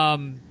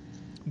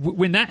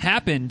 When that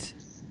happened,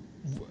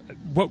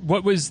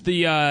 what was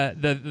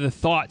the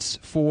thoughts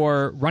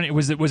for running?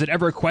 Was it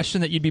ever a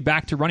question that you'd be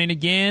back to running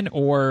again,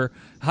 or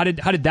how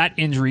did that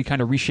injury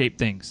kind of reshape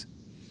things?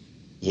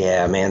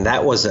 Yeah, man,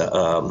 that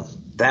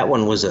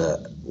one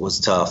was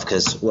tough,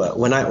 because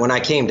when I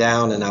came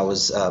down and I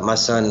was my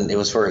son, it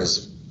was for his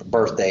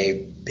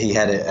birthday. He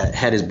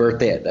had his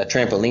birthday at a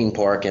trampoline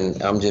park,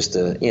 and I'm just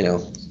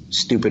a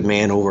stupid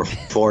man over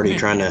 40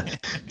 trying to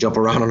jump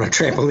around on a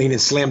trampoline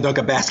and slam dunk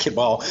a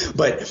basketball.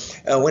 But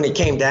when it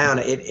came down,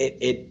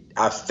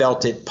 I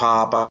felt it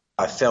pop.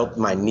 I felt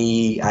my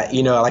knee. I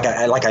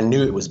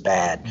knew it was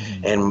bad.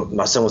 Mm-hmm. And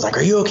my son was like,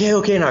 "Are you okay?"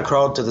 Okay. And I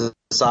crawled to the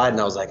side and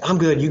I was like, "I'm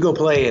good. You go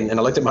play." And I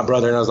looked at my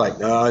brother and I was like,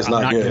 "No, it's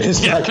not good.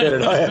 It's not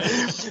good at all."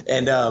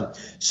 And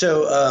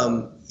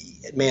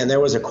man, there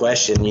was a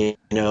question.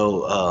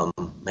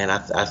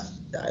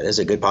 There's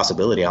a good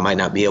possibility I might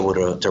not be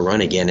able to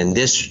run again. And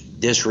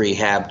this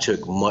rehab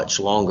took much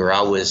longer.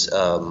 I was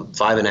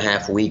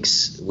 5.5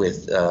 weeks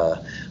with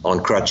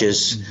on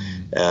crutches. Mm-hmm.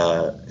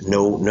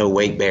 No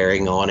weight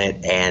bearing on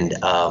it, and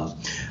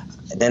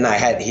then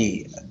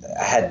he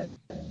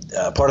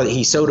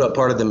sewed up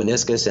part of the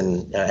meniscus,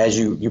 and as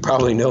you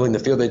probably know in the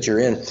field that you're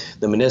in,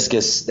 the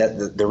meniscus,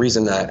 that the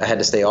reason I had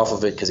to stay off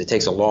of it, because it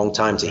takes a long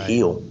time to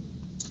heal.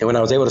 And when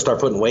I was able to start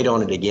putting weight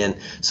on it again,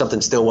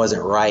 something still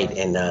wasn't right,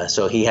 and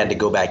so he had to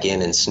go back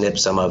in and snip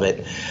some of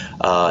it,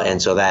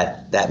 and so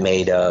that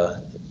made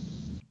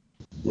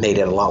made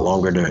it a lot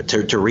longer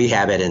to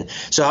rehab it. And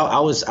so I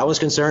was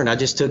concerned. I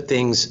just took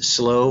things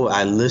slow.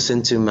 I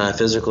listened to my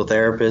physical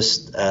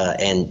therapist,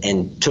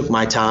 and took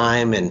my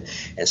time and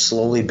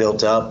slowly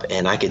built up.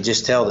 And I could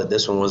just tell that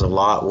this one was a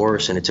lot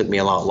worse, and it took me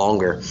a lot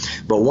longer.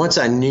 But once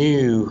I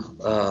knew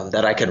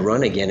that I could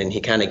run again, and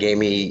he kind of gave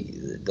me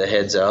the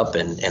heads up,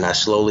 and I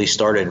slowly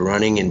started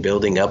running and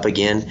building up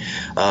again.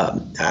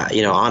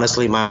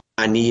 Honestly, my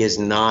knee is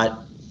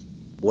not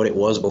what it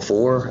was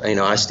before.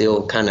 I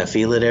still kind of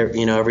feel it,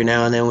 every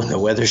now and then when the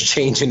weather's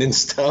changing and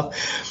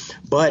stuff.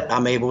 But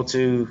I'm able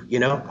to,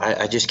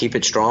 I just keep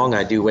it strong.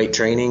 I do weight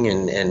training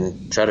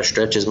and try to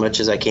stretch as much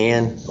as I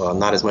can. Well,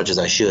 not as much as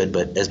I should,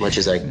 but as much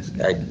as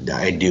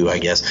I do, I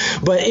guess.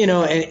 But,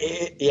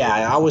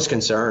 I was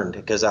concerned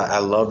because I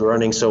loved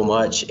running so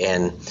much.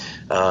 And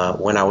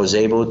when I was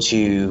able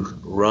to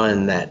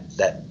run that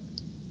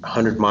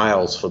 100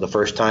 miles for the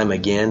first time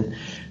again,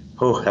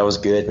 oh, that was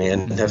good,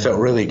 man. That felt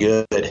really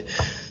good.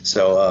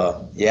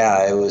 So,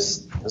 it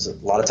was a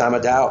lot of time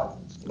of doubt,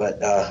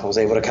 but I was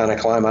able to kind of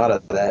climb out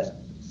of that.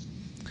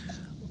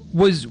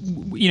 Was,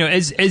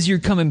 as you're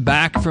coming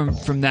back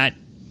from that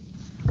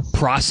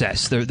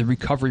process, the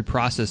recovery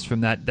process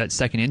from that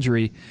second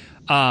injury,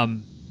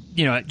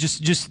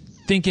 just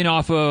thinking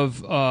off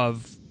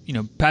of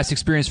past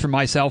experience for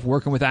myself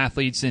working with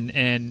athletes and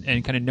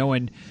kind of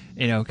knowing,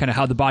 kind of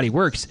how the body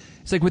works.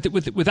 It's like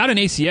without an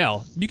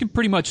ACL, you can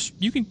pretty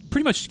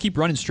much keep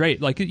running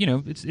straight. Like,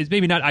 it's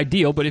maybe not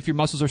ideal, but if your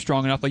muscles are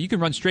strong enough, like you can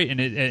run straight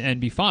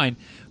and be fine.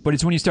 But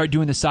it's when you start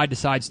doing the side to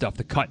side stuff,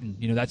 the cutting,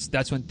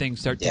 that's when things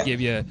start to give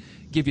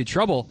you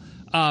trouble.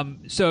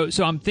 So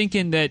I'm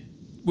thinking that,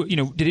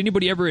 did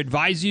anybody ever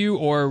advise you,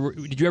 or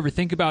did you ever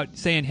think about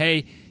saying,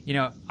 hey,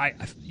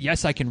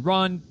 yes, I can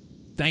run.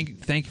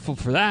 Thankful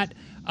for that.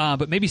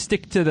 But maybe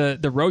stick to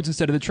the roads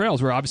instead of the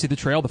trails, where obviously the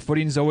trail, the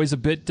footing is always a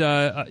bit,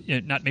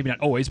 not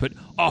always, but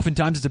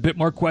oftentimes it's a bit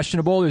more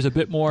questionable. There's a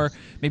bit more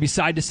maybe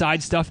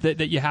side-to-side stuff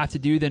that you have to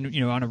do than,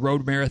 on a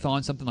road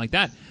marathon, something like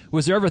that.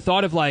 Was there ever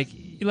thought of like,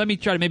 let me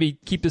try to maybe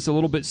keep this a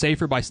little bit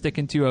safer by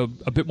sticking to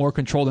a bit more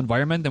controlled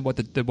environment than what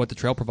the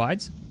trail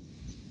provides?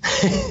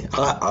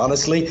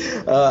 Honestly,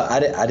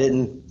 I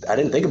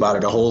didn't think about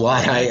it a whole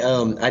lot. I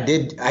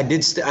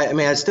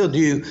still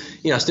do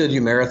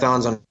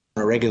marathons on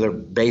a regular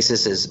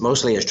basis, as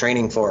mostly as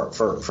training for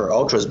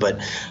ultras. But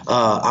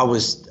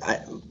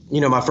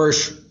my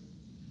first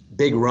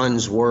big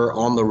runs were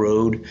on the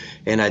road,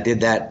 and I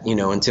did that,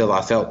 until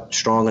I felt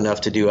strong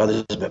enough to do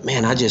others. But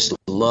man, I just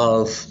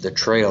love the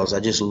trails. I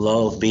just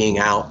love being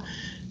out,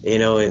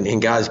 in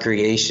God's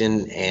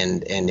creation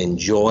and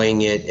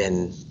enjoying it,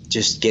 and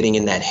just getting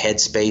in that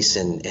headspace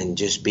and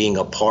just being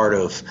a part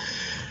of,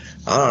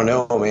 I don't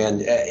know,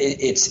 man.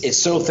 It's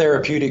so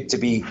therapeutic to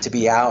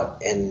be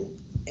out and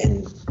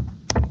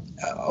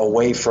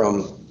away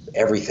from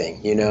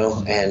everything,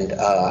 and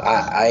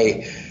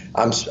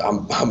I'm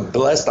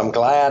blessed. I'm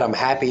glad. I'm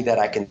happy that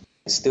I can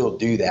still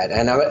do that.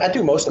 And I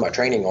do most of my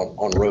training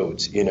on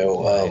roads,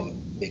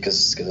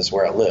 because it's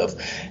where I live.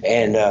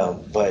 And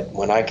but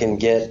when I can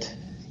get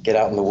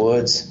out in the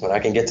woods, when I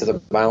can get to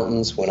the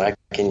mountains, when I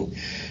can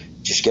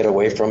just get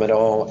away from it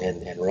all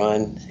and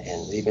run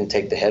and even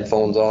take the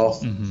headphones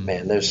off,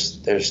 man, there's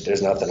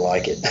nothing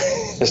like it.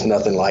 There's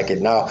nothing like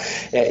it. Now,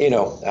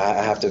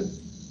 I have to,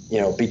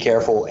 be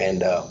careful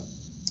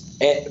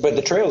but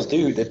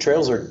the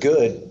trails are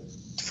good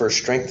for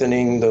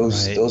strengthening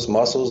those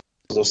muscles,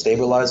 those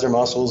stabilizer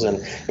muscles.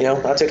 And,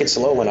 I took it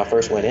slow when I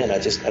first went in. I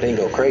didn't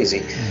go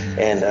crazy.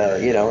 And,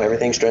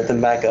 everything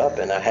strengthened back up,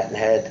 and I hadn't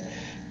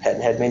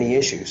had many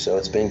issues. So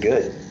it's been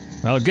good.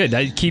 Well, good.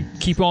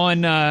 Keep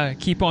on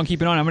keeping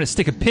on. I'm going to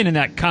stick a pin in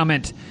that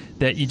comment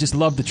that you just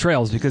love the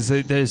trails, because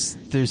there's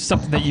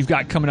something that you've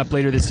got coming up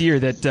later this year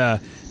that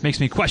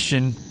makes me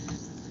question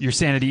your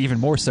sanity even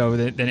more so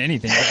than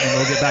anything. And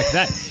we'll get back to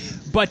that.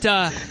 But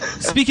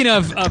speaking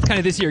of kind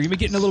of this year, you've been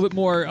getting a little bit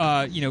more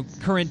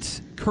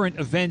current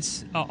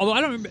events. Although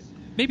I don't remember,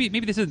 maybe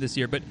this isn't this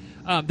year, but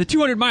the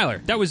 200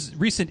 miler, that was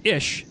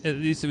recent-ish. At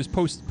least it was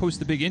post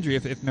the big injury,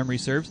 if memory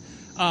serves.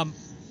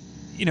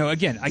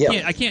 Again,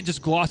 I can't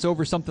just gloss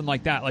over something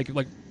like that. Like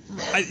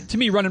to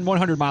me, running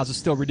 100 miles is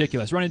still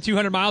ridiculous. Running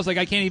 200 miles, like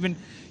I can't even,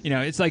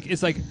 it's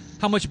like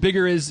how much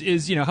bigger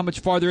is how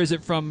much farther is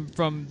it from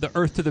the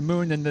Earth to the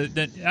moon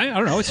than I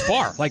don't know. It's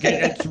far. Like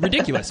it's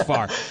ridiculous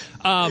far.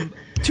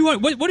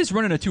 200. What is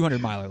running a 200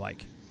 miler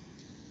like?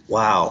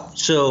 Wow.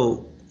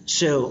 So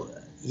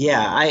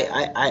yeah,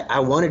 I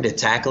wanted to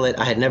tackle it.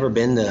 I had never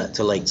been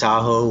to Lake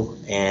Tahoe,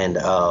 and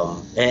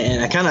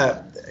I kind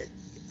of,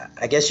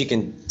 I guess you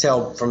can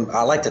tell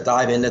I like to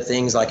dive into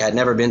things. Like I'd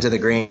never been to the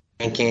Grand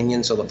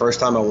Canyon, so the first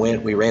time I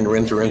went, we ran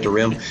rim to rim to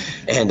rim,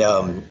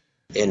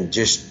 and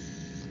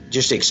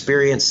just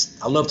experience.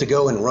 I love to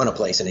go and run a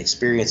place and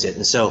experience it.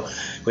 And so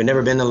we'd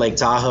never been to Lake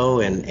Tahoe,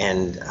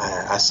 and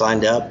I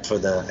signed up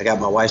I got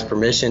my wife's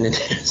permission, and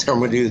so I'm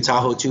going to do the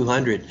Tahoe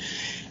 200,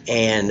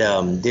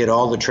 and did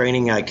all the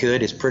training I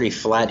could. It's pretty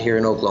flat here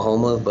in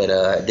Oklahoma,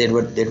 but did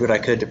what I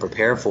could to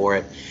prepare for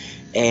it.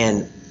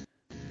 And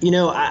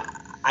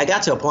I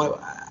got to a point.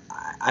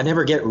 I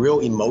never get real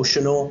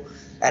emotional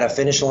at a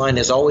finish line.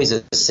 There's always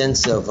a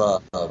sense of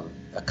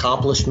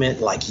accomplishment,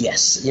 like,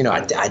 yes,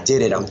 I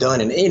did it, I'm done,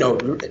 and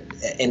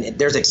and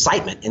there's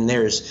excitement, and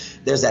there's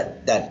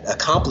that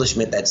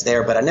accomplishment that's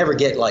there, but I never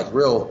get like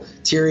real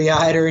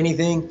teary-eyed or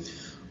anything.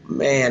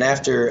 Man,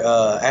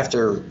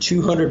 after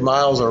 200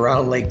 miles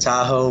around Lake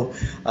Tahoe,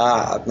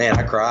 man,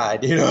 I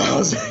cried.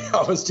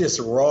 I was just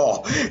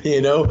raw.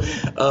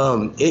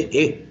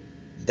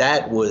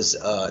 That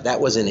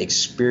was an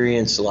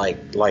experience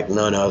like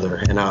none other,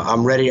 and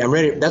I'm ready.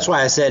 That's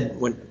why I said,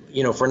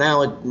 for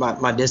now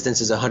my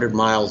distance is 100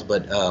 miles,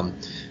 but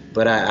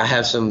I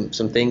have some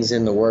things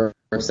in the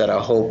works that I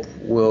hope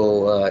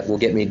will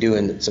get me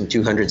doing some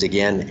 200s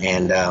again,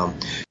 and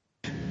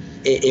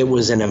it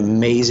was an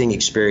amazing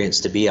experience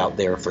to be out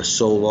there for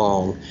so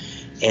long,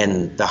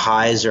 and the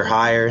highs are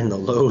higher and the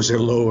lows are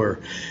lower,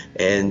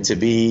 and to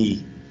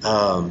be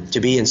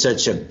in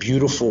such a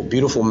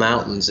beautiful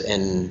mountains,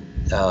 and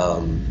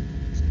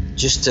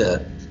just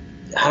to,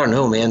 I don't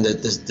know, man,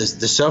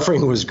 the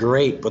suffering was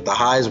great, but the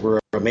highs were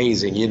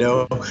amazing,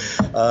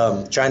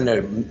 trying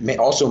to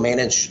also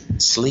manage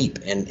sleep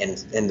and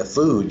the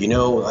food,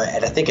 and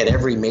I think at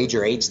every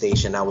major aid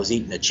station I was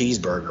eating a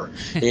cheeseburger,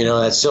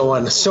 that's so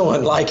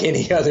unlike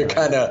any other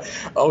kind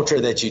of ultra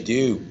that you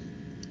do.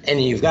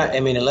 And you've got,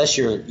 unless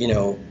you're,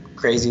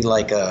 crazy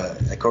like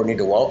Courtney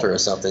Dauwalter or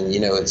something,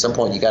 at some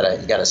point you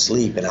gotta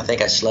sleep, and I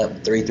think I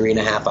slept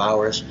 3.5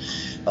 hours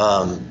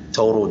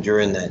total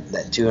during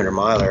that 200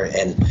 miler,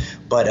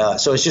 but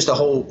so it's just a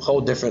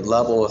whole different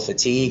level of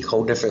fatigue,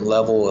 whole different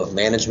level of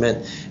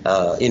management.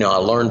 I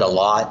learned a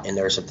lot, and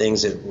there are some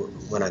things that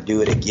when I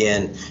do it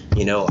again,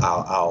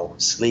 I'll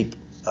sleep,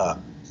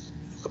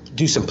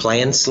 do some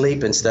planned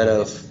sleep instead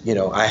of,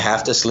 I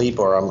have to sleep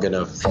or I'm going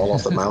to fall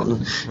off the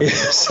mountain.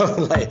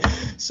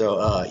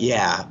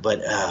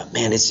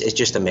 Man, it's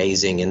just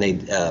amazing. And they,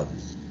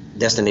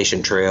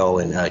 Destination Trail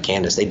and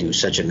Candace, they do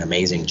such an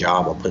amazing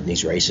job of putting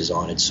these races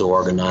on. It's so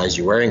organized.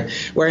 You're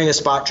wearing a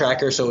spot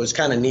tracker, so it was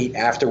kind of neat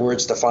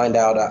afterwards to find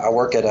out.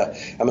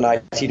 I'm an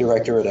IT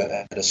director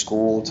at a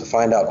school, to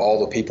find out all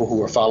the people who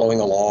were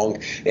following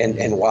along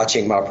and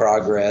watching my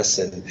progress,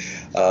 and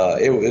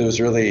it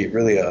was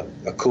really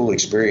a cool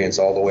experience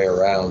all the way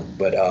around,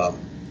 but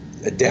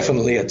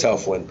definitely a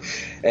tough one.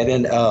 And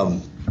then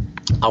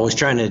I was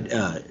trying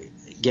to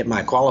get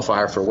my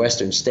qualifier for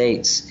Western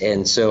States,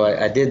 and so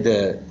I did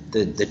the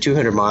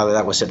 200 mile.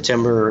 That was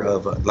September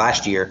of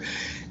last year,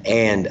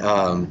 and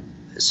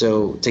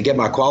so to get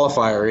my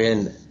qualifier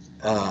in,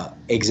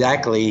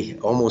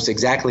 almost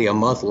exactly a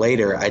month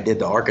later, I did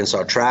the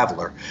Arkansas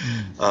Traveler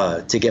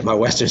to get my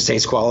Western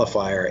States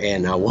qualifier,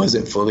 and I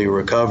wasn't fully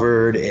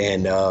recovered,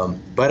 and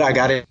but I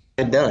got it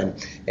done,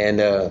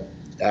 and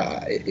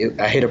I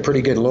hit a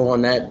pretty good low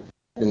on that,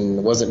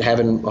 and wasn't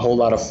having a whole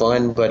lot of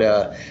fun,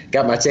 but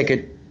got my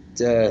ticket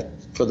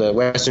for the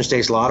Western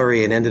States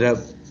Lottery and ended up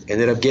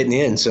getting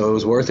in, so it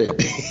was worth it.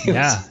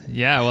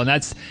 Yeah. Well,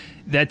 that's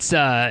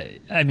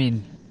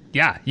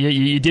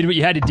you did what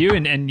you had to do,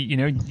 and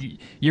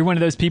you're one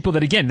of those people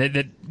that, again,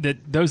 that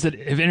those that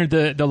have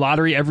entered the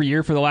lottery every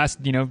year for the last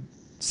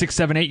 6,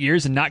 7, 8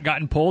 years and not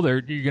gotten pulled, or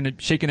you're going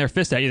to shaking their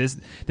fist at you.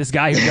 This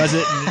guy who does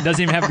it and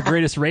doesn't even have the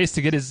greatest race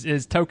to get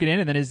his token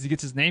in, and then he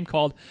gets his name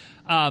called.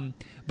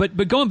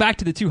 But going back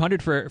to the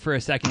 200 for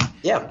a second.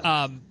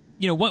 Yeah.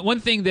 One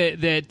thing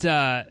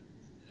that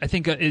I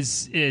think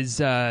is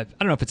I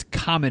don't know if it's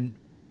common.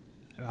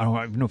 I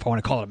don't know if I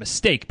want to call it a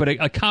mistake, but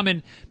a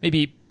common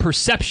maybe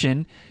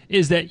perception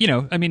is that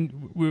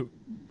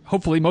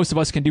hopefully most of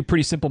us can do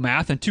pretty simple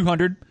math, and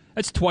 200,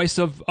 that's twice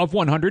of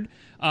 100.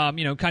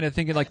 Kind of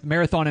thinking like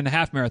marathon and a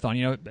half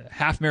marathon.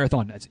 Half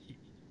marathon, that's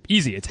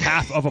easy. It's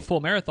half of a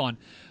full marathon.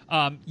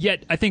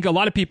 Yet I think a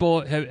lot of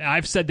people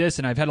I've said this,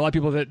 and I've had a lot of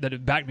people that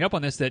have backed me up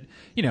on this, that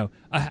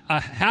a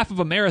half of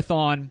a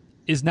marathon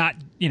is not,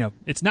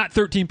 it's not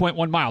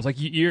 13.1 miles. Like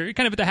you're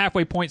kind of at the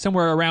halfway point,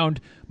 somewhere around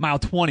mile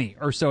 20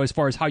 or so, as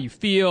far as how you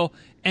feel,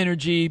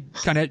 energy,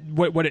 kind of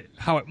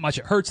how much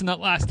it hurts in that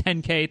last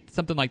 10K,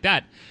 something like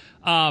that.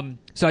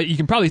 So you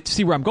can probably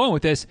see where I'm going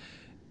with this.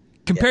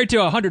 Compared to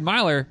a 100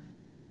 miler,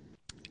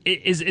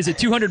 is a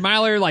 200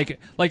 miler like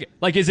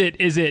is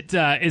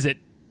it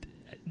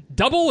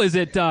double? Is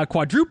it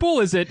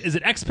quadruple? Is it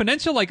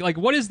exponential? Like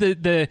what is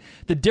the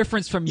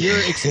difference from your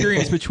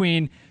experience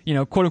between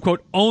quote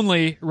unquote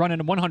only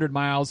running 100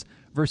 miles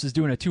versus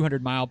doing a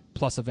 200 mile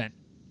plus event?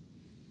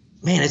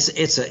 Man,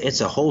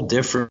 it's a whole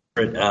different.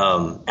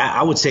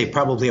 I would say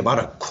probably about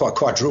a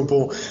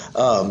quadruple.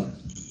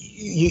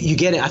 You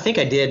get it. I think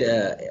I did.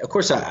 Of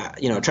course, I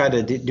tried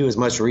to do as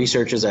much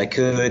research as I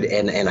could,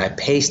 and I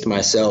paced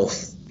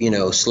myself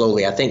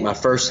slowly. I think my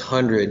first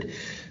 100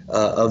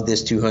 of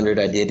this 200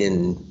 I did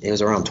it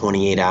was around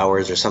 28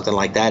 hours or something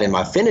like that, and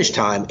my finish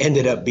time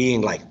ended up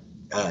being like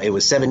it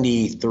was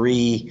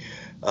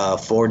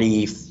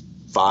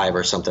 73:45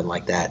 or something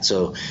like that.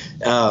 So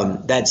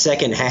that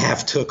second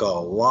half took a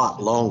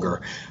lot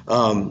longer.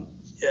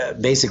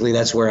 Basically,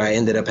 that's where I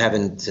ended up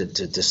having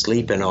to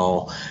sleep and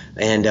all.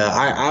 And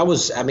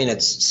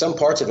it's some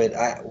parts of it.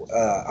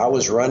 I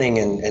was running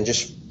and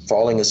just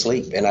falling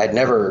asleep, and I'd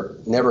never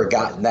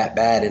gotten that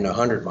bad in a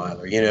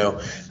 100-miler.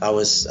 I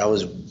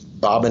was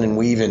bobbing and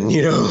weaving,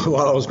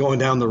 while I was going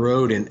down the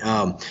road, and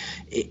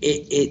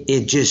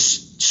it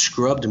just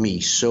scrubbed me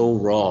so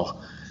raw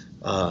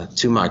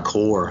to my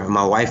core. And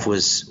my wife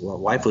was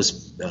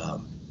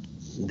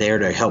there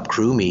to help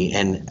crew me,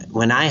 and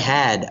when I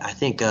had, I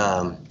think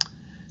I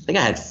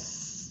had,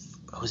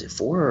 was it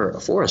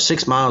 4 or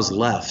 6 miles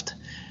left,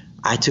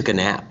 I took a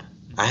nap.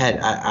 I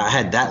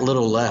had that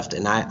little left,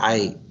 and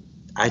I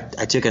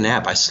took a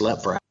nap. I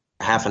slept for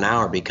half an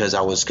hour because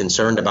I was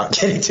concerned about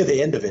getting to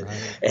the end of it.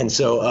 Right. And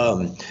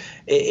so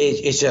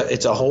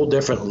it's a whole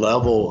different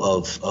level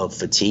of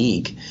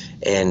fatigue.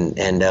 And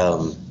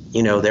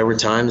there were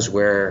times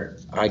where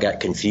I got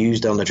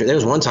confused on the trail. There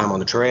was one time on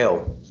the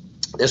trail,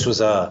 this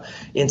was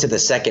into the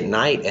second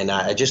night, and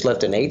I just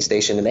left an aid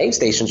station, and the aid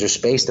stations are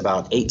spaced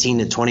about 18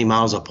 to 20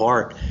 miles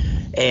apart.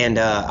 And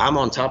I'm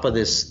on top of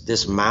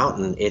this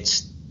mountain.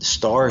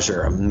 Stars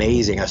are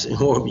amazing. I see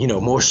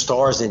more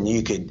stars than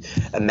you could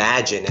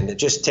imagine, and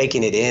just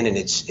taking it in, and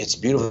it's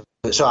beautiful.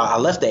 So I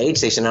left the aid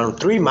station, and I'm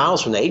 3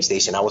 miles from the aid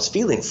station. I was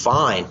feeling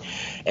fine,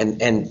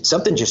 and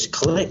something just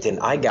clicked,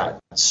 and I got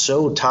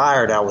so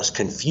tired. I was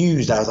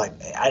confused. I was like,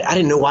 I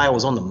didn't know why I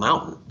was on the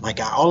mountain. Like,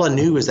 all I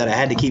knew was that I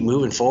had to keep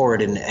moving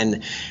forward,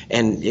 and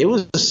it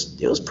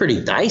was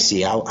pretty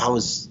dicey. I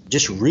was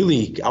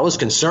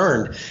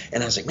concerned,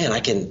 and I was like, man,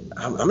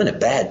 I'm in a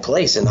bad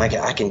place, and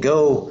I can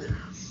go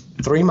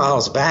 3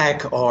 miles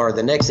back, or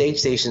the next aid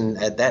station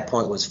at that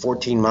point was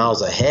 14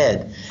 miles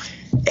ahead.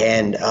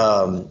 And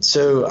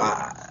so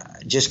I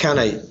just kind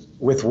of,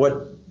 with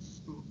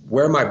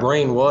where my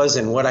brain was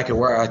and what I could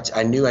wear,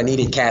 I knew I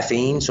needed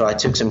caffeine. So I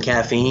took some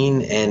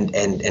caffeine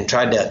and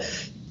tried to,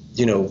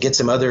 get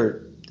some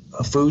other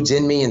foods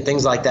in me and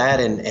things like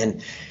that.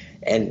 And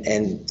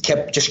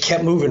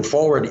kept moving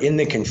forward in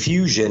the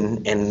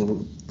confusion.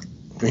 And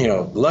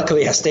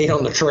luckily I stayed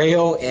on the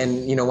trail,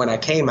 and when I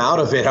came out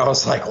of it, I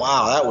was like,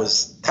 wow, that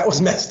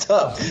was messed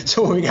up.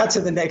 So when we got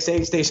to the next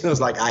aid station, I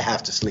was like, I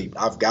have to sleep.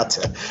 I've got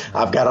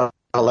to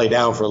lay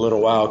down for a little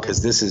while,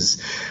 because this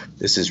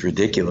is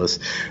ridiculous.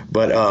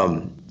 But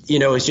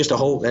it's just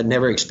I'd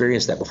never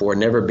experienced that before.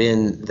 Never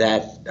been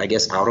that, I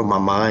guess, out of my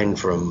mind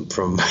from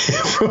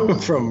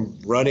from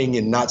running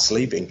and not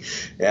sleeping.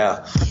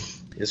 Yeah,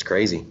 it's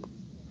crazy.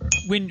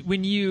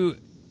 When you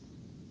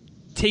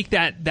take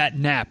that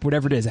nap,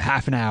 whatever it is, a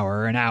half an hour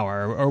or an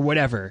hour or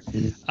whatever.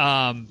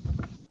 I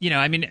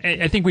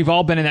think we've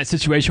all been in that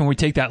situation where we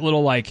take that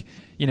little,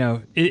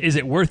 is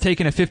it worth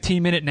taking a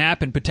 15-minute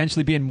nap and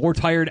potentially being more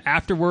tired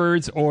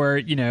afterwards,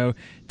 or,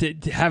 to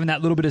having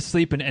that little bit of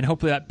sleep and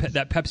hopefully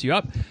that peps you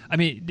up? I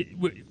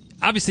mean,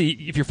 obviously,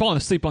 if you're falling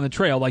asleep on the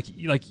trail, like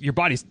your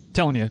body's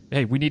telling you,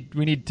 hey, we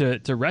need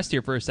to rest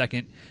here for a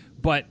second.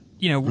 But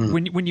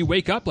when you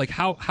wake up,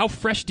 how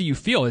fresh do you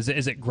feel? Is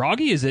it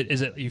groggy? Is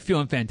it you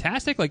feeling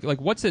fantastic?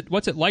 Like what's it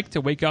like to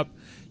wake up,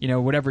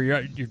 whatever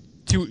you're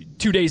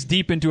 2 days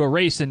deep into a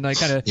race and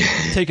kind of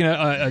taking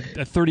a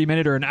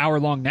 30-minute or an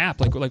hour-long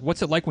nap? Like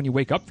what's it like when you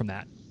wake up from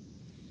that?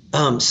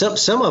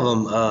 Some of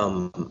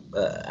them,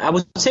 I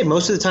would say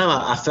most of the time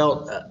I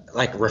felt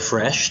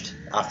refreshed.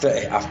 I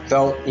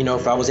felt,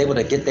 if I was able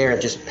to get there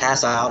and just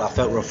pass out, I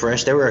felt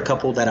refreshed. There were a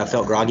couple that I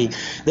felt groggy.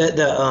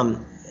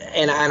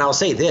 And I'll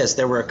say this,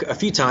 there were a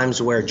few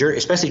times where,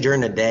 especially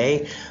during the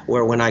day,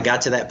 where when I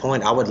got to that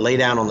point, I would lay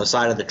down on the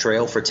side of the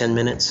trail for 10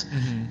 minutes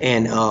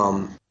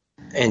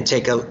and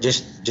take a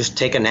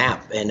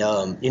nap. And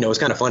it's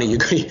kind of funny.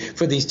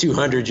 For these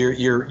 200,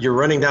 you're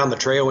running down the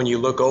trail, and you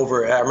look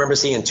over. I remember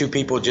seeing 2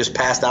 people just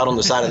passed out on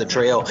the side of the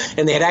trail,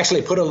 and they had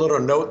actually put a little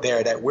note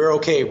there that we're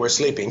okay, we're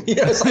sleeping.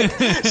 It's like,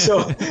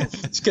 so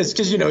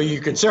because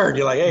you're concerned.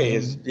 You're like, hey,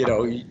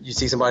 you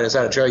see somebody on the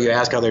side of the trail, you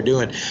ask how they're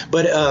doing.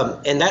 But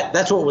and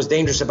that's what was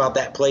dangerous about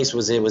that place,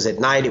 was it was at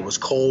night, it was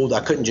cold.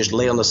 I couldn't just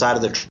lay on the side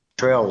of the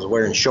trail. I was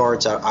wearing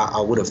shorts.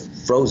 I would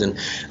have frozen.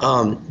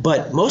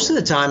 But most of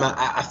the time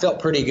I felt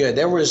pretty good.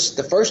 There was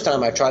the first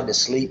time I tried to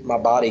sleep, my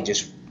body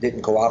just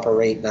didn't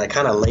cooperate, and I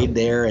kind of laid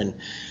there and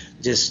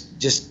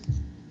just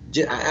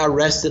I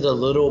rested a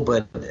little,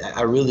 but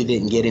I really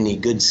didn't get any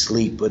good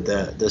sleep. But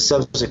the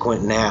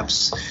subsequent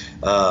naps,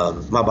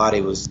 my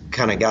body was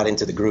kind of got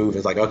into the groove.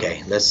 It's like,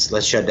 okay,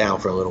 let's shut down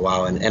for a little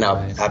while, and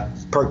I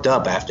perked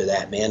up after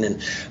that, man.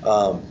 And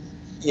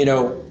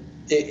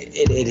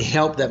It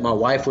helped that my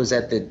wife was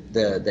at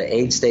the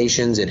aid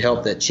stations. It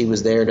helped that she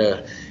was there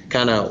to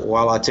kind of,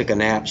 while I took a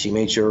nap, she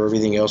made sure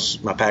everything else,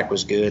 my pack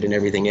was good and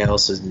everything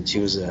else. And she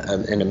was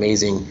an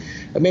amazing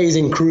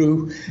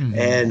crew. Mm-hmm.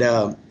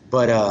 And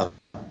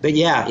but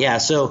yeah.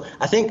 So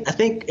I think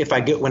if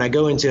when I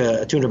go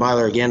into a 200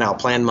 miler again, I'll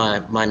plan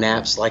my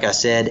naps, like I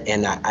said,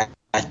 and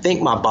I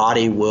think my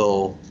body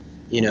will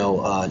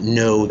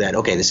know that,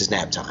 okay, this is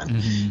nap time,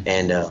 mm-hmm.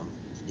 and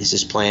this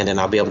is planned, and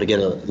I'll be able to get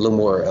a little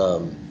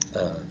more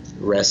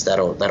rest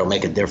that'll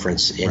make a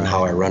difference in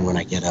how I run when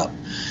I get up.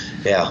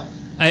 Yeah.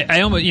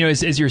 I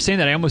almost, as you're saying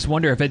that, I almost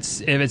wonder if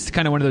it's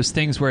kind of one of those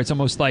things where it's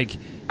almost like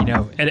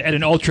at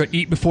an ultra,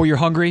 eat before you're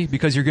hungry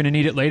because you're going to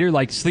need it later.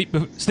 Like sleep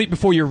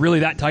before you're really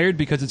that tired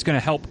because it's going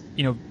to help,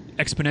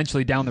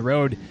 exponentially down the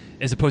road,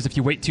 as opposed to if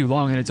you wait too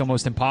long and it's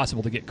almost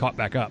impossible to get caught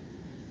back up.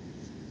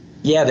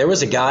 Yeah, there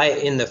was a guy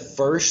in the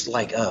first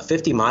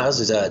 50 miles.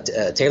 Is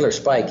Taylor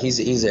Spike.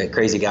 He's a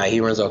crazy guy.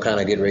 He runs all kind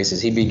of good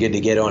races. He'd be good to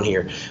get on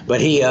here.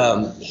 But he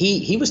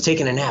was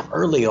taking a nap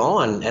early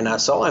on, and I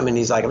saw him, and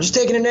he's like, "I'm just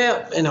taking a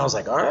nap," and I was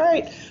like, "All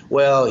right."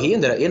 Well, he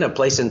ended up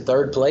placing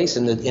third place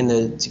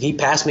he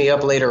passed me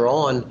up later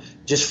on,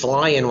 just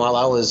flying while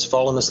I was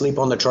falling asleep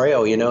on the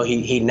trail.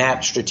 He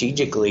napped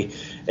strategically,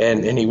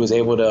 and he was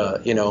able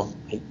to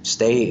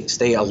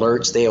stay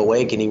alert, stay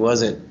awake, and he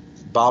wasn't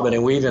bobbing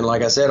and weaving,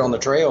 like I said, on the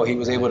trail. He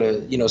was able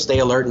to, stay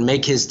alert and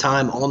make his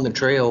time on the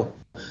trail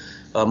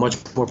much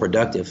more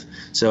productive.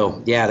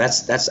 So yeah,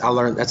 that's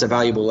a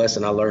valuable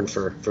lesson I learned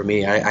for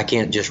me. I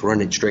can't just run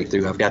it straight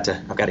through. I've got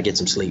to get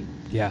some sleep.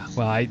 Yeah.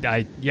 Well,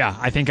 I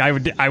think I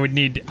would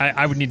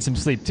need some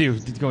sleep too.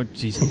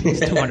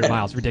 It's 200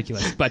 miles,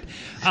 ridiculous. But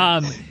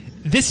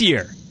this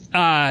year,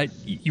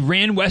 you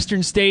ran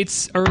Western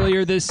States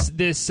earlier this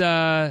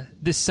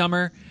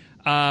summer.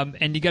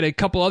 And you got a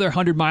couple other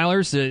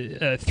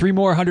 100-milers, 3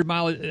 more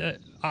 100-mile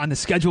on the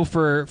schedule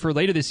for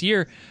later this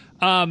year.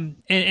 And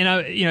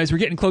as we're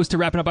getting close to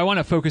wrapping up, I want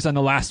to focus on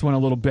the last one a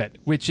little bit,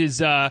 which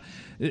is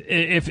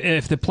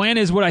if the plan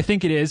is what I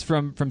think it is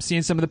from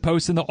seeing some of the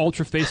posts in the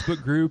Ultra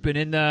Facebook group and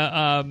in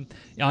the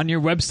on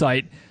your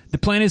website, the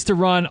plan is to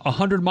run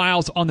 100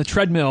 miles on the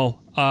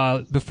treadmill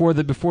before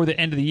the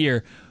end of the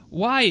year.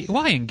 Why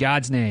in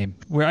God's name?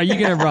 Where are you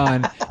going to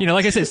run?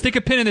 Like I said, stick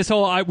a pin in this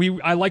whole.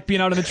 I like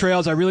being out on the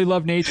trails. I really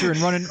love nature and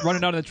running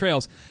out on the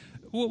trails.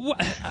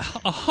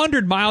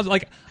 100 miles.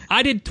 Like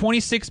I did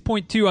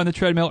 26.2 on the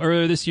treadmill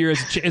earlier this year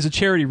as a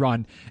charity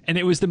run, and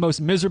it was the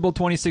most miserable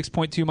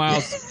 26.2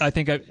 miles. I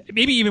think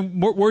maybe even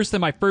worse than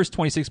my first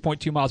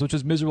 26.2 miles, which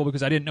was miserable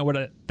because I didn't know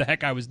what the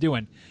heck I was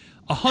doing.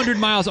 100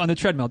 miles on the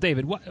treadmill,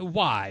 David.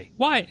 Why?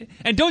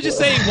 And don't just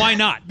say why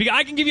not. Because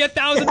I can give you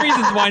 1,000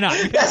 reasons why not.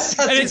 That's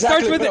and it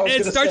exactly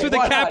starts with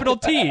a capital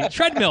T.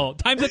 Treadmill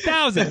times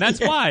 1,000. That's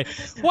why.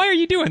 Why are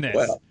you doing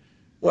this?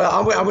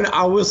 Well,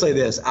 I will say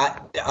this.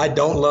 I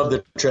don't love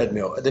the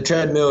treadmill. The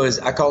treadmill is,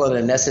 I call it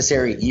a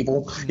necessary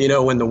evil.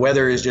 When the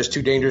weather is just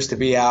too dangerous to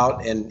be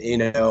out and,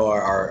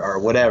 or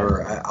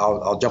whatever,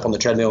 I'll jump on the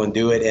treadmill and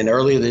do it. And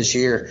earlier this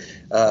year,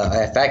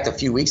 in fact, a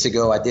few weeks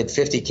ago, I did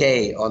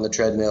 50K on the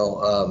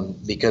treadmill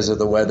because of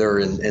the weather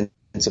and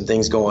some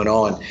things going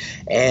on.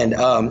 And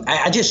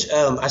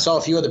I saw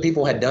a few other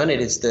people had done it.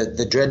 It's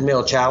the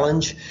treadmill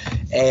challenge.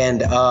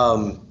 And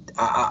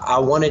I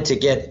wanted to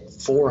get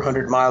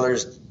 400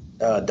 milers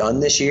done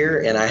this year,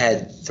 and I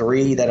had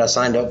 3 that I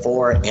signed up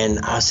for, and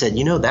I said,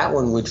 that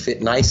one would fit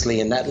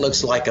nicely, and that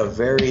looks like a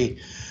very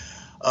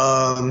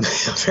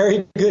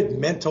very good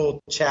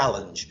mental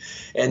challenge.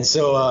 And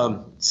so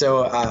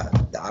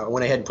I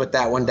went ahead and put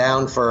that one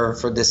down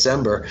for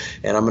December,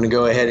 and I'm going to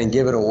go ahead and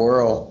give it a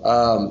whirl.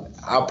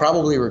 I'll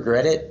probably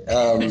regret it.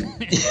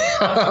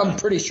 I'm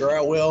pretty sure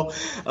I will.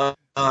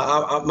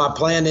 My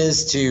plan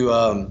is to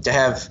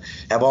have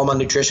all my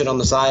nutrition on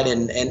the side,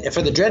 and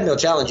for the treadmill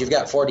challenge, you've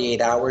got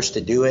 48 hours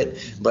to do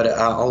it, but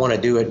I want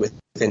to do it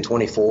within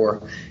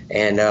 24,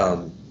 and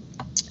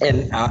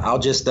I'll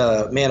just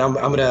I'm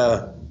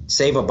gonna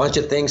save a bunch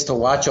of things to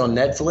watch on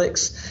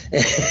Netflix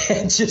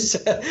and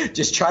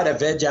just try to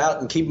veg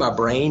out and keep my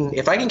brain.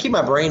 If I can keep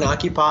my brain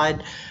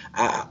occupied,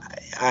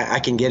 I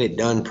can get it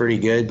done pretty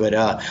good. But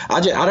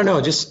I don't know,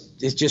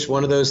 it's just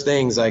one of those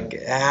things. Like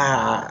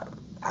I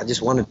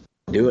just want to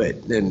do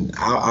it, and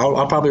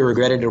I'll probably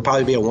regret it. It'll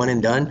probably be a one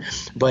and done,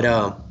 but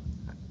I'm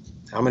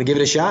going to give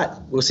it a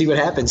shot. We'll see what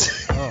happens.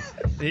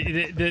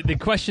 The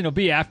question will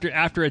be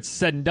after it's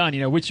said and done,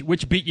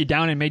 which beat you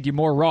down and made you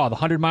more raw, the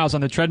 100 miles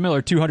on the treadmill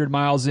or 200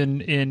 miles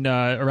in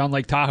around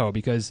Lake Tahoe?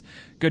 Because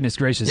goodness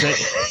gracious,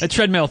 that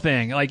treadmill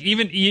thing, like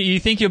even you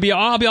think I'll be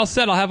all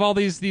set. I'll have all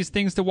these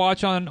things to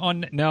watch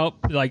on. No,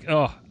 like,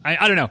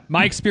 I don't know.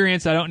 My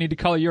experience, I don't need to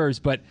color yours,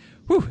 but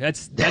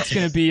that's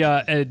going to be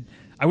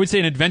I would say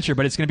an adventure,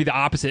 but it's going to be the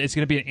opposite. It's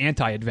going to be an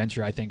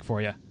anti-adventure, I think,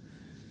 for you.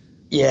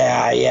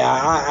 Yeah.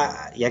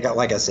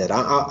 Like I said,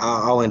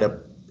 I'll end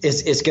up.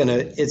 It's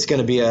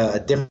gonna be a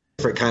different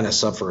kind of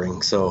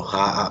suffering. So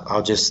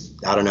I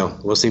don't know.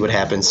 We'll see what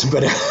happens,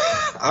 but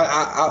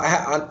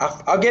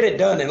I'll get it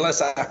done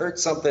unless I hurt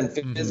something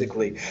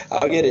physically.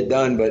 I'll get it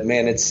done, but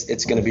man,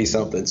 it's gonna be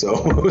something. So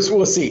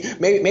we'll see.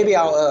 Maybe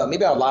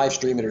I'll live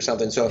stream it or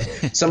something. So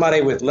if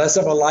somebody with less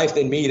of a life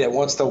than me that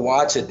wants to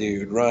watch a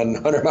dude run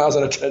 100 miles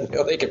on a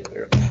treadmill, they can.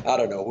 I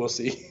don't know. We'll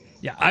see.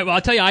 Yeah, I'll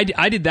tell you,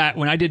 I did that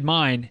when I did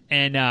mine,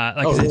 and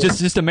I said,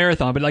 just a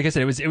marathon. But like I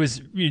said, it was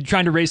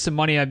trying to raise some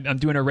money. I'm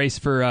doing a race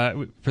for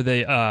the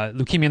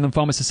Leukemia and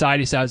Lymphoma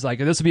Society. So I was like,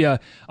 this will be a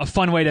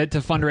fun way to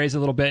fundraise a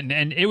little bit,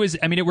 and it was.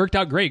 I mean, it worked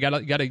out great.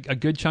 Got a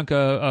good chunk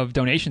of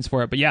donations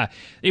for it. But yeah,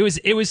 it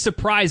was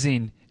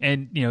surprising.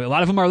 And a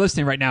lot of them are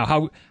listening right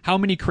now. How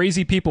many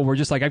crazy people were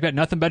just like, I've got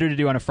nothing better to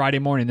do on a Friday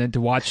morning than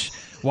to watch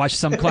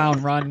some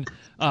clown run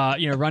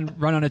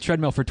on a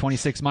treadmill for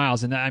 26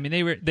 miles. And I mean,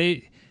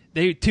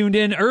 they tuned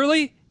in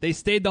early. They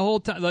stayed the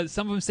whole time.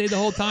 Some of them stayed the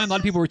whole time. A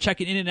lot of people were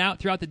checking in and out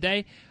throughout the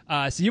day.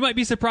 So you might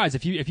be surprised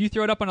if you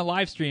throw it up on a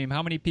live stream,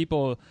 how many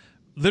people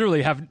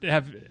literally have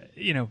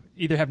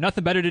either have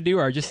nothing better to do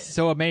or are just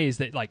so amazed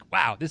that like,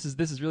 wow, this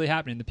is really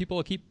happening. The people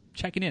will keep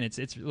checking in. It's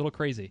a little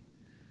crazy.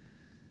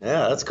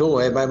 Yeah, that's cool.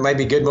 It might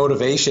be good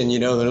motivation, to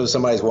know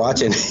somebody's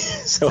watching.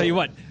 So. Tell you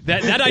what,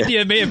 that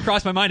idea may have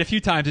crossed my mind a few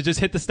times to just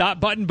hit the stop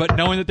button, but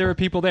knowing that there were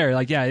people there,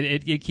 like, yeah,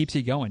 it keeps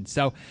you going.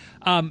 So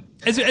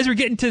as we're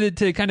getting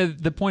to kind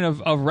of the point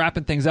of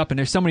wrapping things up, and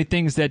there's so many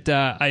things that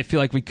I feel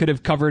like we could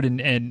have covered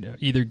and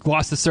either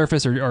glossed the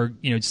surface or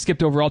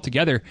skipped over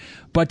altogether.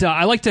 But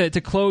I like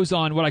to close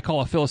on what I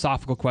call a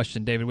philosophical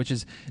question, David, which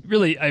is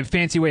really a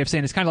fancy way of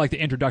saying it's kind of like the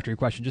introductory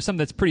question, just something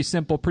that's pretty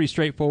simple, pretty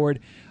straightforward,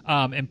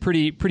 and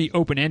pretty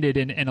open-ended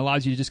and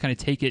allows you to just kind of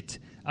take it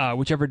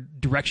whichever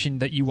direction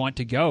that you want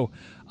to go.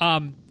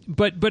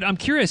 But I'm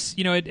curious,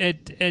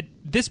 at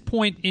this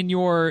point in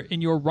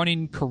your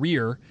running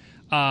career,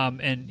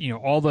 and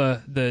all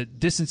the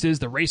distances,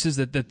 the races,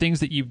 the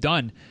things that you've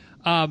done,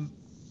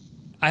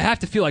 I have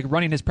to feel like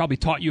running has probably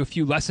taught you a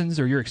few lessons,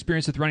 or your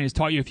experience with running has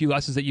taught you a few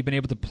lessons that you've been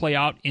able to play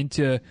out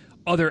into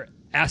other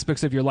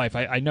aspects of your life.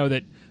 I know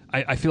that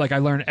I feel like I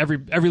learned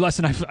every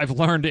lesson I've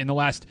learned in the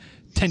last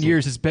 10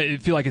 years. I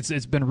feel like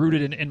it's been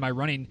rooted in my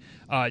running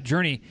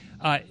journey.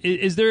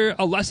 Is there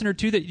a lesson or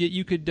two that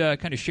you could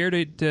kind of share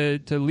to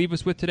leave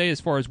us with today, as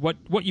far as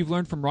what you've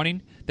learned from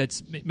running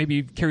that's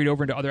maybe carried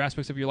over into other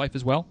aspects of your life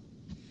as well?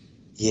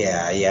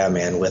 Yeah,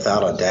 man,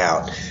 without a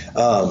doubt.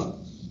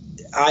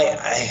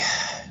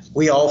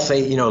 We all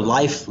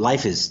face,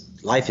 life is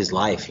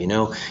life,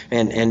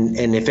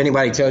 and if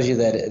anybody tells you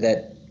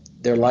that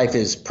their life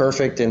is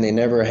perfect and they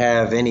never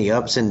have any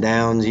ups and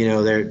downs,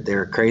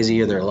 they're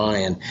crazy or they're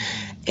lying.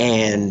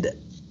 And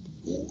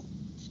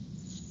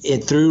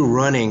through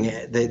running,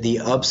 the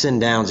ups and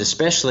downs,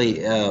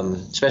 especially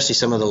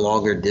some of the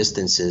longer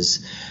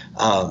distances,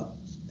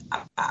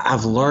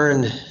 I've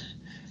learned,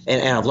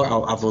 and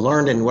I've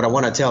learned, and what I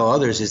want to tell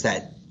others is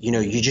that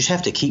you just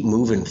have to keep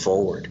moving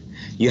forward.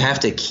 You have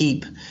to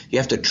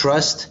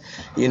trust,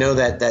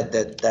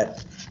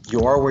 that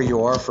you are where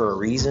you are for a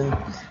reason,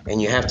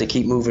 and you have to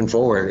keep moving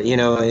forward.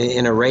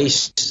 In a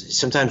race,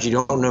 sometimes you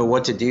don't know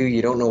what to do.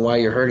 You don't know why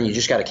you're hurting. You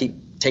just got to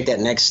take that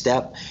next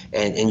step,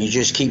 and you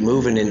just keep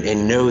moving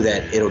and know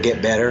that it'll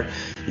get better.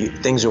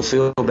 Things will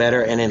feel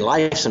better. And in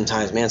life,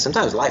 sometimes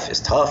life is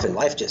tough, and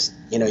life just,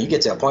 you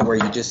get to a point where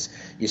you're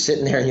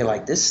sitting there and you're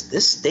like, this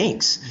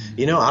stinks.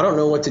 I don't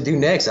know what to do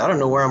next. I don't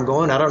know where I'm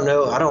going.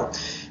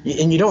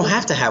 And you don't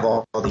have to have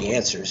all the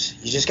answers.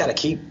 You just got to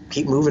keep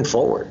moving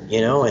forward,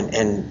 I'm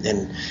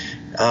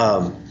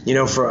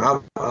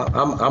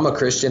a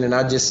Christian, and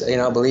I just,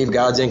 believe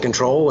God's in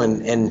control.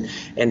 And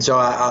so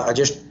I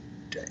just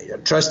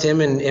trust him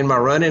in my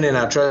running, and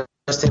I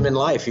trust him in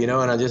life, and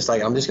I'm just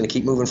going to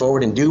keep moving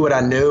forward and do what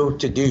I know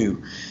to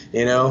do,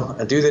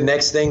 I do the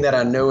next thing that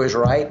I know is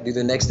right, do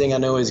the next thing I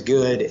know is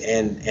good,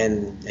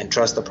 and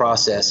trust the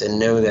process, and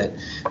know that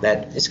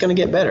it's going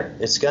to get better.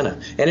 It's gonna,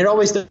 and it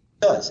always does.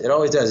 It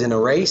always does. In a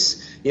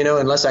race,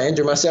 unless I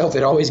injure myself,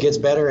 it always gets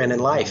better. And in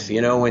life,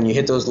 when you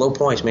hit those low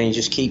points, man, you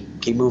just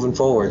keep moving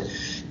forward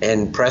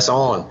and press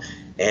on,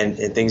 and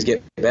things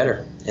get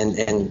better.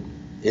 And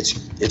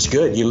it's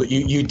good.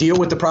 You deal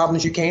with the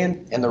problems you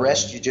can, and the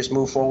rest you just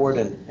move forward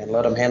and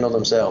let them handle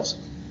themselves.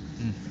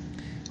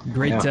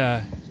 Great.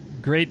 Yeah.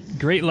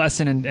 Great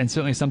lesson, and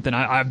certainly something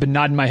I've been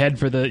nodding my head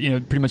for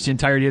the pretty much the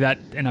entirety of that,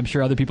 and I'm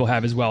sure other people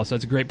have as well. So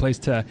it's a great place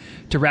to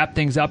wrap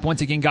things up.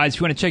 Once again, guys, if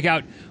you want to check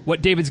out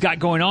what David's got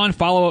going on,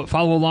 follow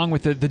along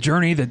with the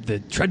journey, the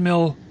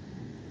treadmill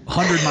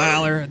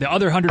 100-miler, the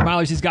other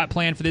 100-milers he's got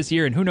planned for this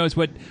year, and who knows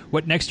what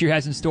next year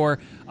has in store.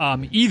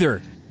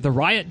 Either the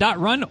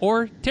Riot.run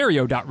or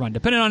Theriot.run,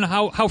 depending on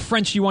how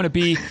French you want to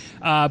be.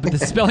 But the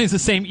spelling is the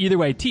same either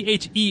way.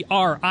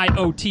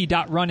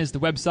 THERIOT.run is the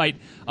website.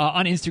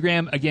 On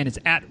Instagram, again, it's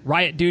at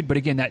Riot Dude, but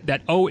again,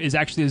 that O is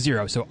actually a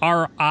 0. So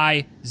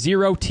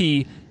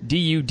RI0TDUDE.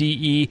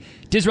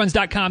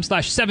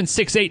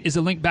 Dizruns.com/768 is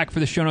a link back for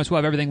the show notes. We'll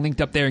have everything linked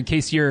up there in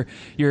case your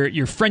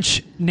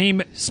French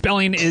name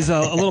spelling is a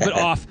little bit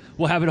off.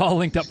 We'll have it all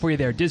linked up for you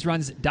there.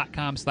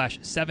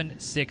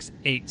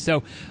 Dizruns.com/768.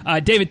 So,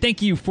 David,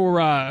 thank you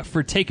for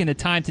taking the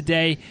time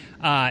today.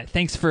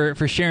 Thanks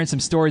for sharing some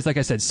stories. Like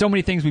I said, so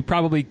many things we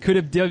probably could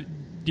have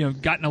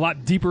gotten a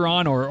lot deeper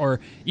on or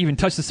even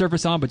touched the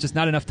surface on, but just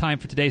not enough time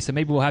for today. So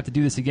maybe we'll have to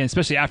do this again,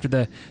 especially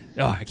after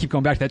I keep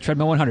going back to that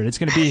treadmill 100. It's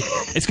going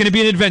to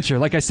be an adventure,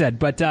 like I said.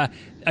 But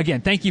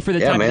again, thank you for the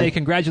time today.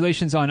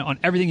 Congratulations on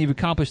everything you've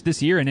accomplished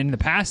this year and in the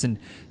past, and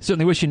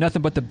certainly wish you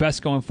nothing but the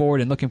best going forward,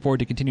 and looking forward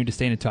to continuing to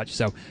stay in touch.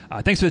 So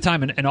thanks for the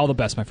time, and all the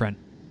best, my friend.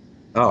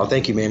 Oh,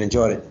 thank you, man.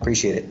 Enjoyed it.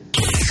 Appreciate it.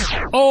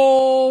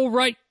 All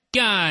right.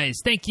 Guys,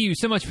 thank you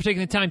so much for taking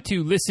the time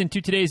to listen to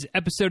today's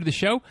episode of the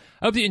show.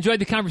 I hope you enjoyed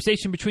the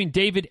conversation between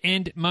David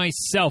and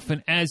myself.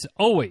 And as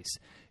always,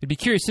 I'd be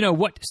curious to know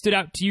what stood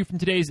out to you from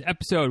today's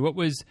episode. What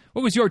was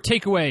your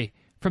takeaway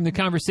from the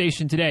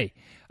conversation today?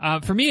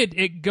 For me,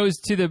 it goes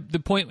to the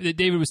point that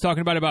David was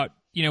talking about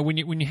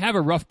when you have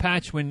a rough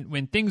patch,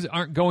 when things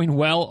aren't going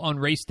well on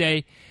race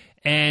day,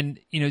 and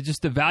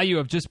just the value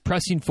of just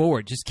pressing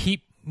forward, just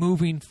keep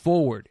moving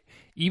forward,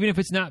 even if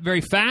it's not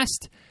very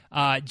fast.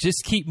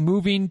 Just keep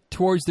moving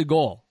towards the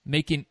goal,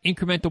 making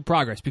incremental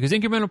progress, because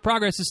incremental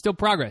progress is still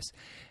progress.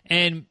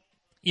 And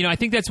I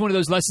think that's one of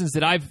those lessons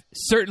that I've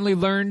certainly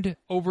learned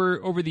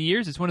over the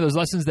years. It's one of those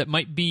lessons that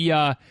might be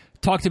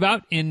talked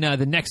about in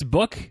the next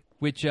book,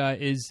 which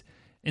is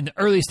in the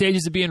early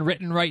stages of being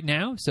written right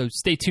now. So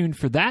stay tuned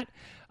for that.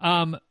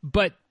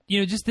 But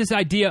just this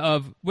idea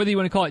of whether you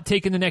want to call it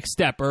taking the next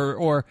step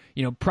or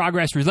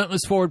progress,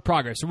 relentless forward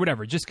progress, or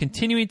whatever, just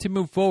continuing to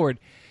move forward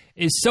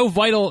is so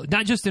vital,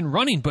 not just in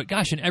running, but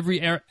gosh, in every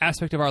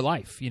aspect of our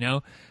life.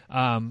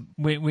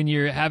 When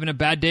you're having a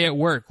bad day at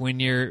work,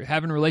 when you're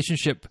having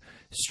relationship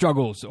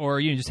struggles,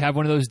 or just have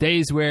one of those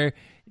days where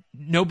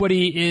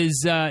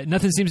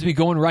nothing seems to be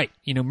going right.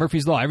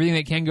 Murphy's Law, everything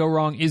that can go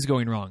wrong is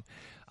going wrong.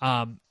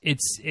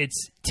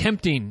 It's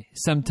tempting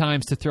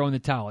sometimes to throw in the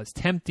towel. It's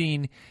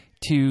tempting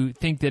to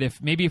think that if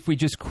we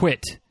just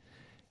quit,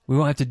 we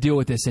won't have to deal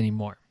with this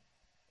anymore.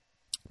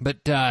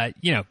 But,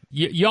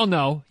 y'all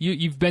know,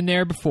 you've been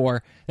there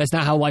before. That's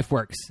not how life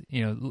works.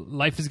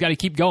 Life has got to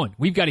keep going.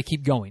 We've got to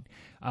keep going.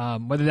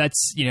 Whether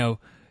that's,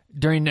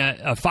 during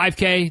a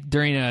 5K,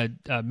 during a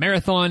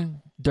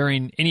marathon,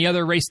 during any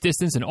other race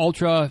distance, an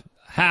ultra,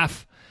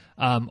 half,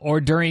 or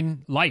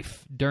during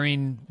life,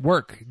 during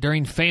work,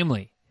 during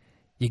family.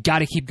 You got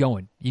to keep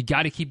going. You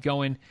got to keep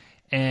going.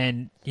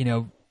 And,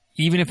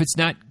 even if it's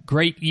not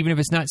great, even if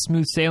it's not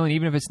smooth sailing,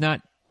 even if it's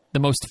not the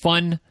most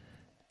fun,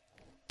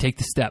 take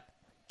the step.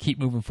 Keep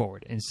moving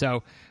forward. And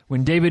so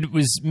when David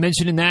was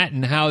mentioning that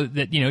and how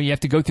that, you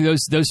have to go through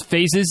those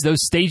phases, those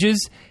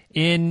stages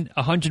in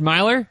a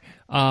 100-miler,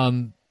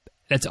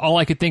 that's all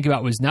I could think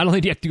about was not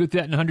only do you have to go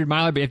through that in a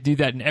 100-miler, but you have to do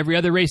that in every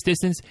other race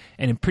distance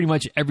and in pretty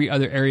much every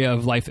other area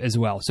of life as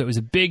well. So it was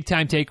a big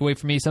time takeaway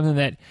for me, something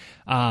that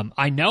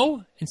I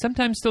know and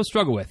sometimes still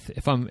struggle with,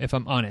 if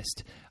I'm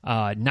honest.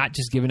 Not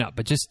just giving up,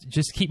 but just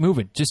keep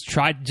moving. Just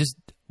try, just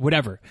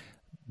whatever.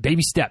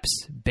 Baby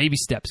steps.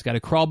 Got to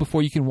crawl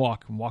before you can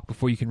walk, and walk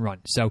before you can run.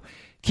 So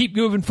keep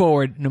moving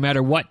forward no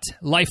matter what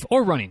life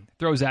or running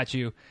throws at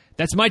you.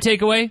 That's my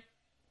takeaway.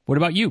 What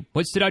about you?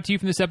 What stood out to you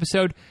from this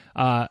episode?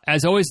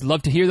 As always,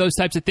 love to hear those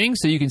types of things.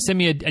 So you can send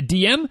me a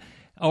DM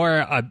or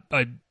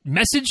a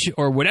message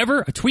or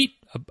whatever, a tweet,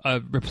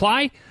 a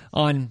reply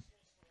on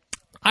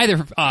either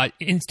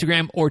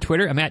Instagram or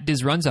Twitter. I'm at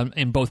DizRuns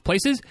in both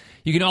places.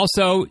 You can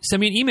also send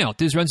me an email,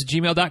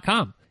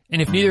 dizruns@gmail.com.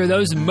 And if neither of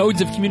those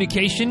modes of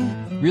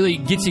communication really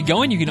gets you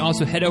going, you can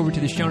also head over to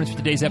the show notes for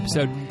today's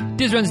episode,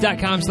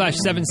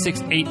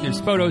 dizruns.com/768.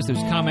 There's photos, there's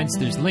comments,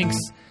 there's links,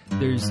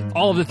 there's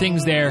all of the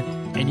things there.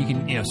 And you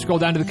can scroll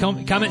down to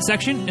the comment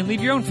section and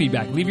leave your own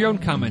feedback, leave your own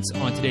comments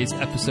on today's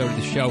episode of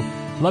the show.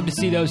 Love to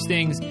see those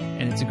things,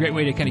 and it's a great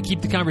way to kind of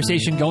keep the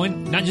conversation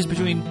going, not just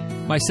between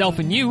myself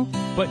and you,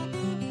 but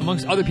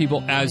amongst other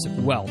people as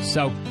well.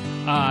 So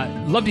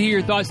love to hear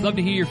your thoughts, love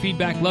to hear your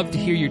feedback, love to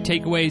hear your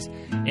takeaways.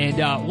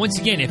 And once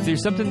again, if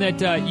there's something that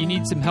you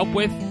need some help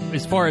with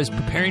as far as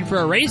preparing for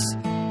a race,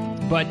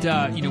 but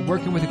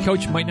working with a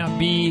coach might not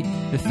be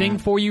the thing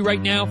for you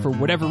right now for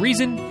whatever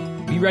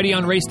reason, Be Ready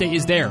on Race Day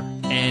is there.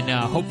 And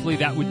hopefully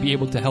that would be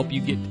able to help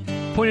you get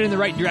pointed in the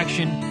right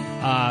direction,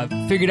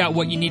 figured out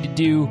what you need to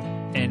do,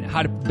 and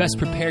how to best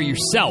prepare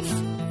yourself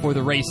for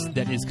the race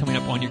that is coming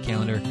up on your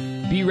calendar.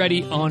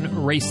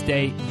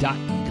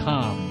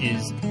 BeReadyOnRaceDay.com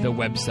is the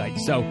website.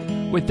 So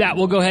with that,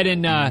 we'll go ahead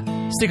and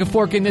stick a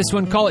fork in this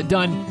one, call it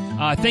done.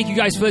 Thank you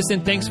guys for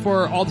listening. Thanks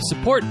for all the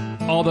support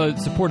of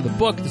the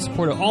book, the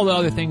support of all the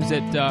other things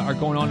that are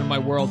going on in my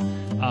world.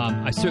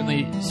 I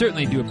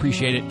certainly do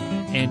appreciate it.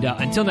 And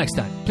until next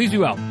time, please be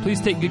well. Please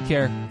take good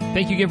care.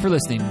 Thank you again for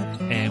listening,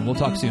 and we'll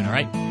talk soon, all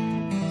right?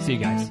 See you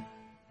guys.